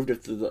improved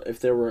if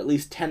there were at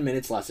least 10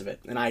 minutes less of it,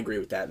 and I agree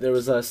with that. There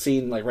was a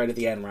scene like right at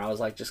the end where I was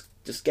like, just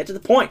get to the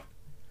point.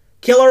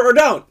 Kill her or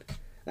don't.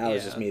 That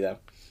was just me though.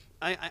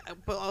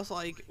 But also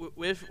like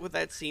with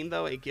that scene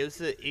though, it gives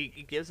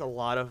a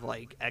lot of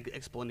like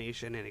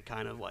explanation, and it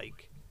kind of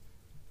like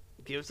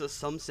gives us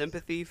some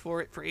sympathy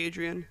for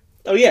Adrian.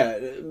 Oh yeah,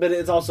 but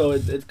it's also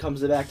it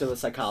comes back to the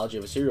psychology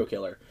of a serial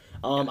killer.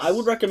 Yes. I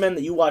would recommend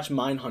that you watch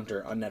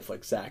Mindhunter on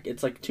Netflix, Zach.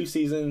 It's like 2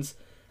 seasons.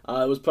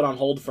 It was put on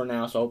hold for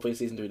now, so hopefully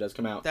season 3 does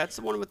come out. That's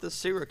the one with the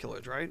serial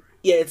killers, right?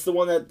 Yeah, it's the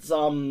one that's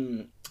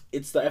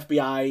it's the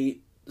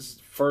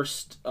FBI's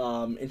first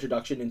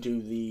introduction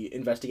into the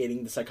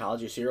investigating the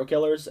psychology of serial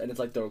killers, and it's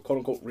like the quote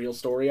unquote real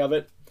story of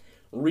it.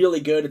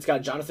 Really good. It's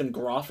got Jonathan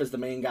Groff as the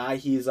main guy.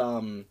 He's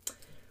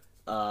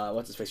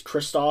what's his face?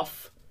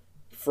 Kristoff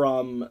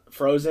from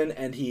Frozen,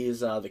 and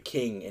he's the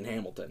king in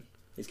Hamilton.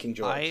 He's King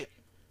George.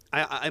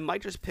 I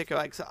might just pick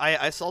up.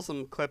 I saw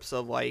some clips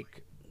of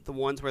like the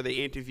ones where they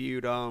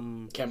interviewed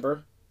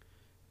Kemper.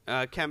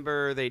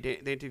 Kemper. They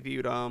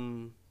interviewed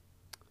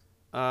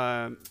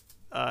the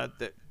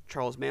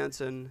Charles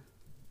Manson.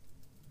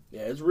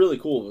 Yeah, it's really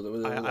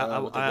cool.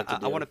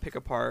 I want to pick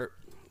apart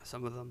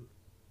some of them.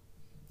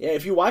 Yeah,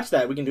 if you watch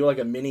that, we can do like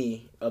a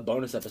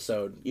bonus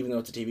episode. Even though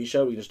it's a TV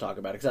show, we can just talk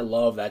about it because I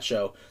love that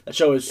show. That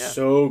show is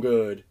so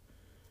good,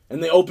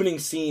 and the opening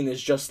scene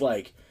is just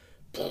like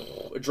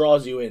it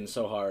draws you in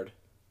so hard.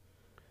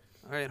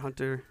 All right,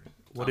 Hunter.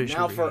 What is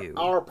now your review? For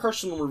our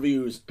personal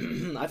reviews?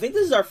 I think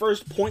this is our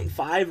first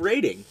 0.5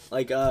 rating.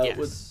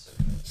 Yes.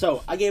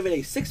 So I gave it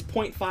a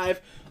 6.5.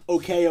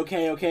 Okays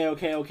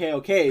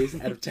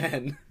out of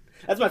 10.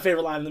 That's my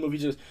favorite line in the movie.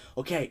 Just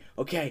okay,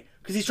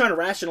 because he's trying to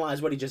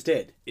rationalize what he just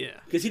did. Yeah.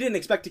 Because he didn't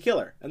expect to kill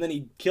her, and then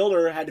he killed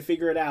her, had to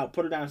figure it out,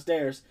 put her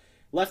downstairs,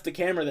 left the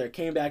camera there,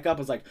 came back up,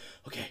 was like,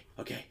 okay.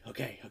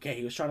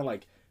 He was trying to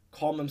like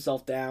calm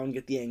himself down,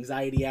 get the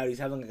anxiety out. He's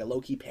having like a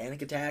low-key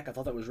panic attack. I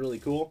thought that was really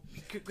cool.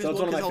 So it's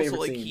one of my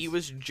favorite scenes. He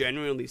was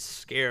genuinely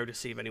scared to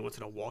see if anyone's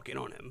gonna walk in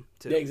on him.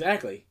 Too. Yeah,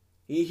 exactly.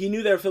 He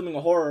knew they were filming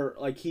a horror.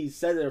 Like he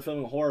said, they were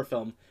filming a horror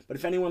film. But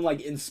if anyone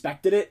like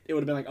inspected it, it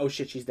would have been like, oh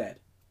shit, she's dead.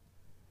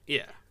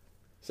 Yeah.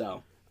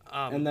 So.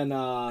 And then,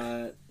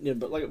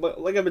 but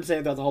like I've been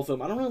saying throughout the whole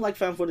film, I don't really like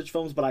found footage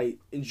films, but I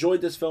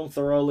enjoyed this film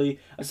thoroughly.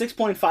 A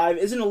 6.5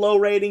 isn't a low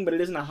rating, but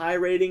it isn't a high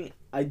rating.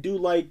 I do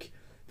like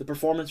the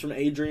performance from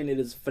Adrian. It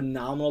is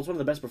phenomenal. It's one of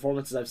the best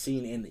performances I've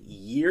seen in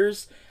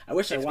years. I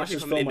wish I watched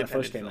this film when it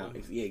first came out.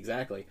 Yeah,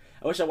 exactly.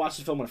 I wish I watched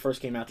this film when it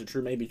first came out to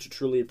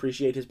truly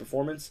appreciate his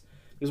performance.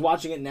 Because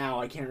watching it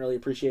now, I can't really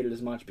appreciate it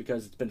as much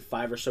because it's been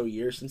 5 or so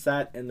years since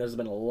that, and there's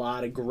been a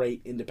lot of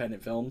great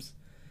independent films.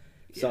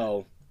 Yeah.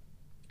 So,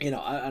 I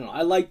don't know.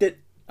 I liked it.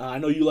 I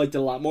know you liked it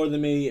a lot more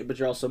than me, but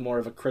you're also more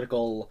of a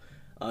critical.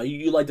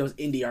 You like those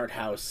indie art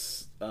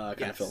house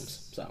kind of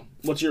films. So,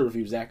 what's your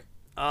review, Zach?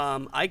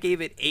 I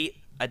gave it 8.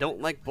 I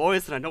don't like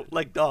boys and I don't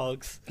like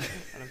dogs.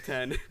 Out of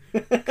 10.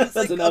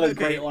 That's another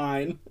great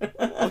line.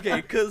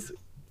 Okay, because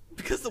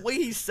the way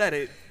he said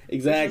it.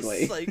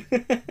 Exactly. Was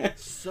just, like,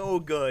 so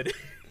good.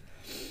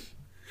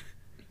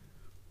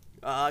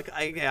 I'm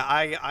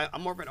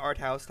more of an art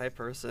house type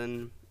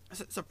person.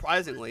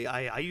 Surprisingly,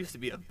 I used to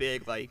be a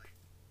big like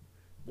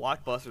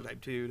blockbuster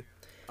type dude.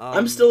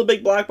 I'm still a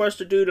big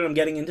blockbuster dude, and I'm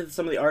getting into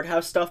some of the art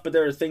house stuff. But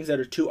there are things that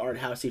are too art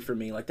housey for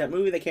me. Like that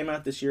movie that came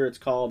out this year. It's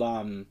called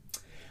I'm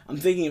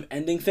Thinking of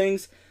Ending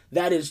Things.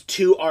 That is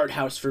too art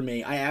house for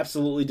me. I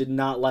absolutely did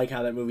not like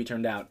how that movie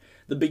turned out.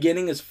 The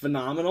beginning is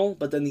phenomenal,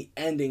 but then the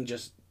ending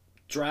just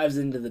drives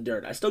into the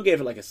dirt. I still gave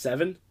it like a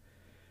 7,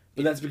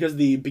 but that's because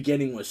the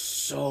beginning was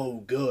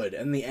so good,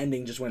 and the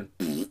ending just went.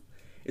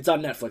 It's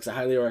on Netflix. I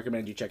highly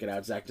recommend you check it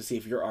out, Zach, to see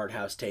if your art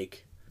house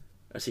take.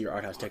 I see your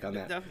art house take on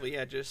that. Definitely,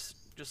 yeah. Just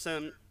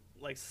send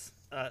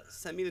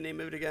me the name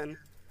of it again.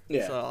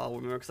 Yeah. So I'll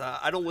remember, because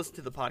I don't listen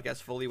to the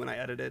podcast fully when I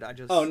edit it. I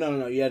just. Oh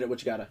no! You edit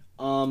what you gotta.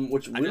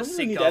 Which we don't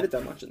really need to edit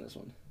that much in this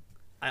one.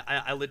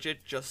 I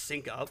legit just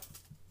sync up.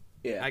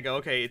 Yeah. I go,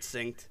 okay, it's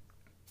synced.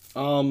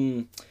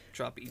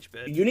 Drop each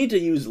bit. You need to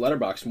use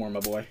Letterboxd more, my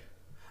boy.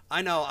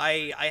 I know.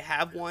 I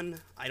have one.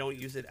 I don't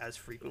use it as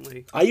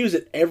frequently. I use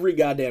it every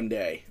goddamn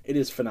day. It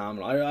is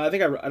phenomenal. I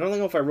don't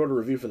know if I wrote a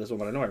review for this one,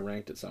 but I know I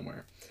ranked it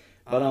somewhere.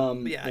 But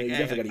yeah, you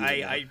definitely gotta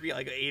use it. I agree.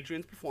 Like,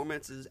 Adrian's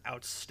performance is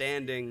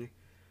outstanding.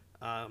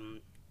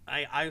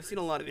 I've seen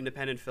a lot of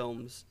independent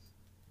films.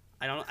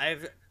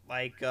 I've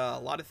a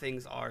lot of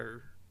things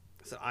are.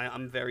 So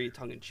I'm very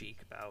tongue in cheek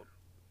about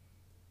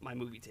my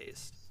movie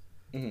taste.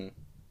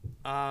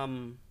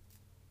 Mm-hmm.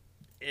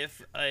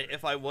 If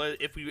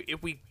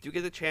we do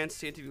get the chance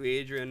to interview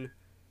Adrian,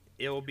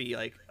 it will be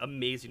like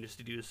amazing just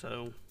to do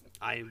so.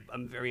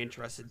 I'm very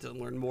interested to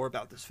learn more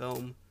about this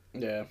film.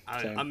 Yeah,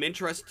 same. I'm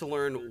interested to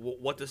learn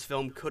what this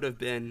film could have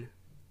been.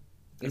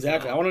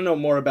 Exactly. I want to know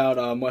more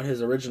about what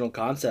his original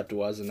concept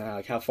was and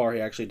how far he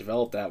actually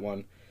developed that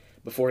one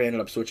before he ended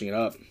up switching it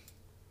up.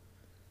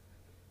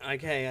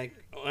 Okay,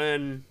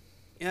 and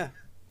yeah.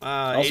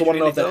 I also want to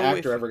know if that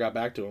actor ever got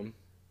back to him.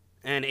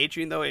 And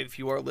Adrian, though, if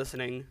you are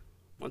listening,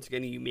 once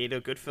again, you made a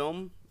good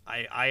film.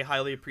 I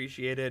highly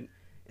appreciate it.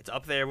 It's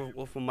up there with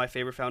one of my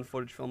favorite found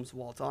footage films of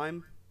all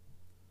time.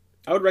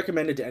 I would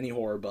recommend it to any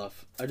horror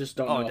buff. I just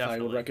don't know definitely.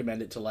 if I would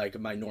recommend it to like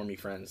my normie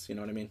friends. You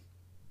know what I mean?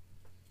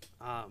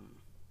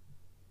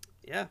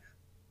 Yeah.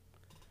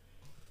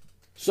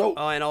 So.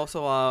 Oh, and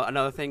also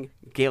another thing,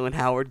 Galen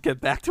Howard, get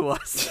back to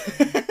us.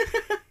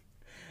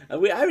 I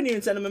haven't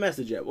even sent him a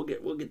message yet. We'll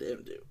get to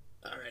him too.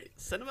 All right.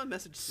 Send him a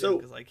message soon,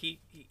 because like he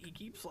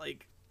keeps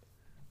like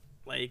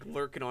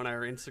lurking on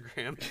our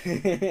Instagram.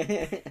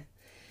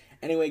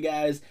 Anyway,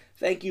 guys,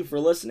 thank you for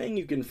listening.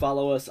 You can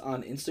follow us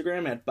on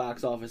Instagram at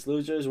Box Office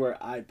Losers,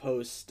 where I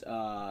post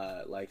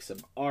like some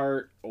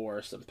art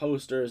or some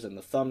posters and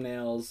the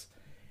thumbnails,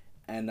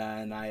 and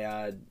then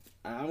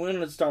I'm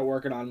gonna start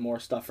working on more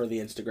stuff for the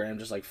Instagram,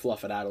 just like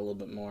fluff it out a little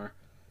bit more.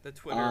 The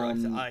Twitter,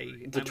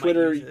 the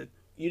Twitter,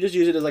 you just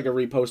use it as like a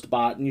repost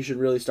bot, and you should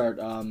really start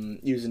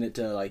using it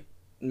to like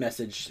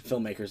message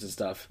filmmakers and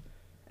stuff,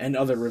 and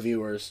other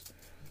reviewers.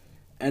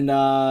 And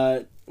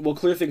we'll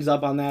clear things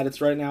up on that.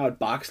 It's right now at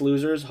Box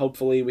Losers.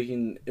 Hopefully we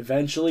can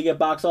eventually get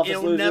Box Office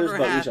Losers,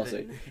 but we shall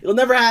see. It'll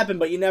never happen,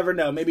 but you never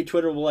know. Maybe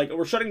Twitter will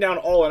we're shutting down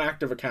all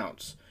inactive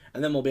accounts,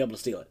 and then we'll be able to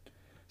steal it.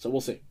 So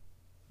we'll see.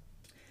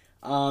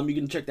 You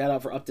can check that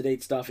out for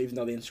up-to-date stuff, even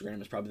though the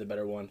Instagram is probably the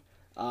better one.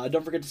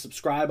 Don't forget to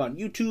subscribe on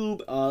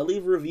YouTube,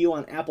 leave a review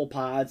on Apple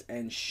Pods,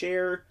 and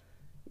share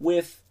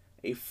with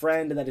a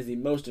friend. That is the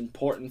most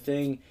important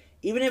thing.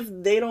 Even if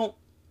they don't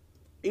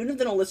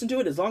listen to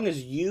it, as long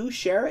as you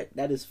share it,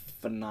 that is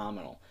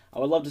phenomenal. I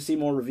would love to see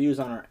more reviews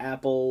on our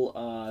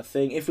Apple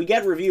thing. If we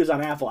get reviews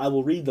on Apple, I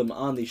will read them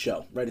on the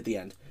show right at the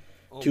end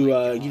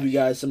to give you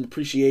guys some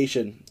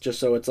appreciation, just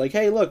so it's like,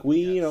 hey, look,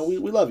 we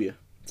love you.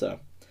 So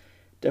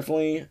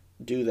definitely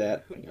do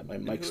that. I got my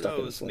mic stuck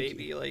in the slinky.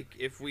 Maybe like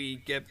if we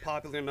get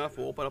popular enough,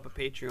 we'll open up a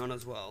Patreon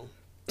as well.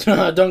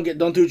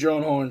 Don't toot your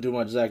own horn too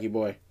much, Zachy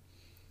boy.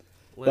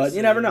 But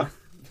you never know.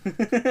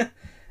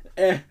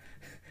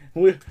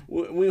 We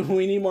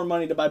need more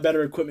money to buy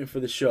better equipment for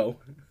the show.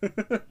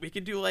 We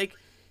could do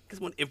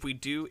because if we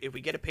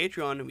get a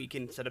Patreon, we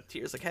can set up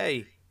tiers. Like,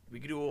 hey, we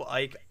could do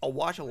like a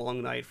watch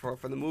along night for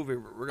the movie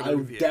we're gonna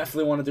review. I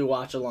definitely want to do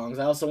watch alongs.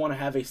 I also want to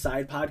have a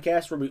side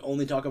podcast where we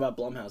only talk about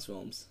Blumhouse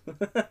films.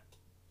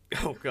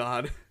 Oh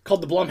God.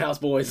 Called the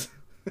Blumhouse Boys.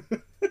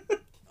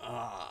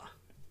 I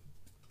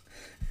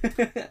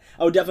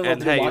would definitely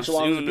want to do watch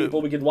alongs with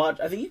people. We could watch.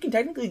 I think you can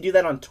technically do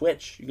that on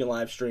Twitch. You can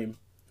live stream.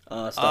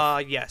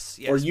 Stuff. Yes.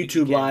 Or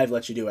YouTube Live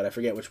lets you do it. I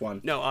forget which one.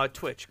 No,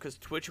 Twitch, because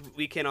Twitch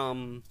we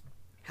can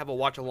have a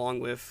watch along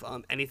with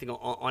anything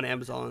on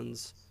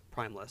Amazon's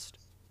Prime list.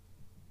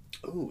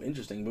 Ooh,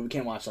 interesting. But we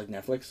can't watch like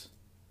Netflix.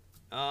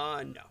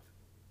 No.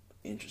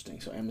 Interesting.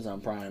 So Amazon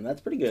Prime,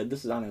 that's pretty good.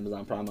 This is on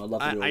Amazon Prime. I'd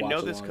love to do a watch along. I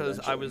know this because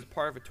I was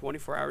part of a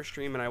 24-hour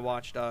stream and I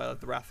watched The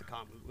Wrath of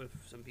Khan with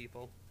some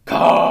people.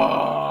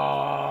 God.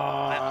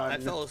 I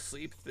fell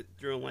asleep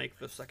during like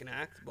the second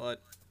act,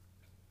 but.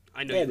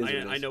 I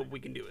know we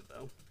can do it,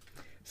 though.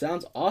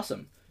 Sounds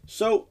awesome.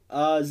 So,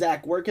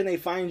 Zach, where can they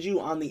find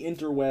you on the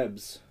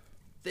interwebs?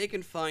 They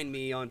can find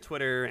me on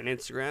Twitter and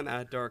Instagram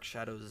at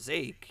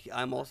DarkShadowsZake.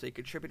 I'm also a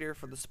contributor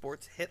for the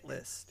Sports Hit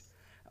List.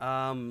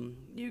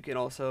 You can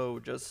also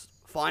just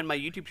find my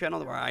YouTube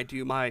channel where I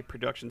do my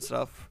production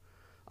stuff.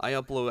 I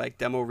upload like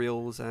demo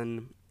reels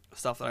and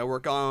stuff that I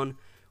work on,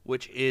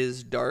 which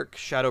is Dark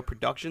Shadow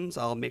Productions.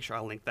 I'll make sure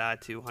I link that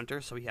to Hunter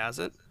so he has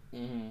it.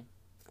 Mm-hmm.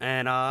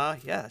 And,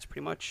 yeah, that's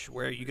pretty much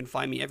where you can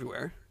find me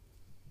everywhere.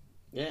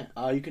 Yeah,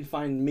 you can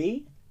find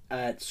me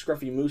at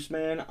Scruffy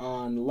Mooseman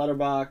on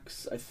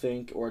Letterboxd, I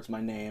think, or it's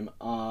my name,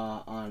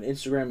 on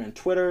Instagram and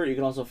Twitter. You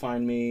can also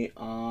find me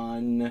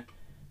on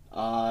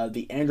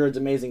The Android's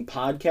Amazing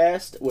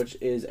podcast, which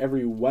is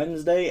every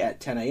Wednesday at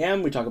 10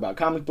 a.m. We talk about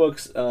comic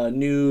books,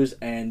 news,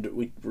 and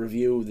we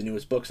review the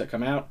newest books that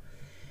come out.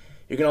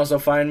 You can also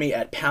find me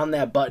at Pound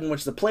That Button,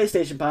 which is a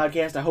PlayStation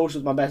podcast I host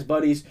with my best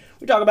buddies.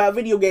 We talk about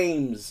video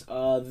games.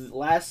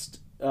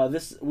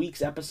 This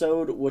week's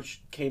episode,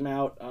 which came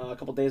out a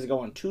couple days ago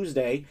on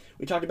Tuesday,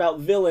 we talked about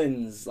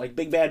villains, like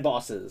big bad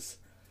bosses.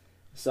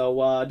 So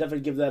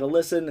definitely give that a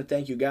listen, and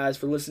thank you guys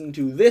for listening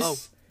to this. Oh,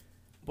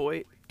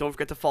 boy, don't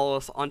forget to follow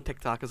us on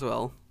TikTok as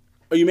well.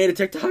 Oh, you made a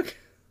TikTok?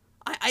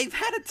 I've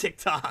had a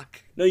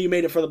TikTok. No, you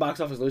made it for the Box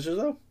Office Losers,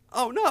 though?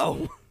 Oh,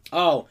 no.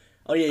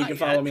 Oh yeah, you can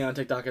follow me on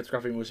TikTok at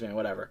Scruffy Moose Man,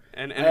 whatever.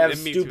 And I have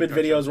and me stupid too,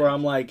 videos where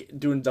I'm, like,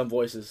 doing dumb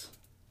voices.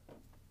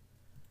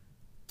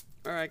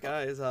 Alright,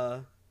 guys,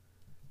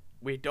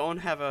 we don't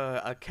have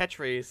a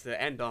catchphrase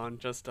to end on,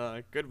 just,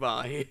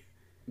 goodbye.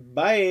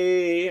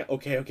 Bye!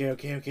 Okay.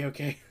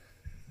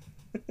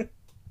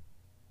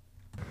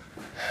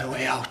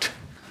 Way out.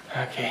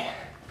 Okay.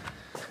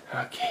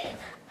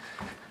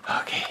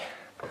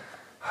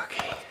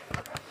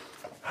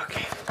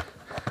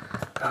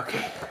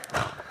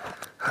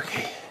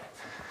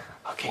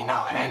 Okay,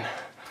 now, and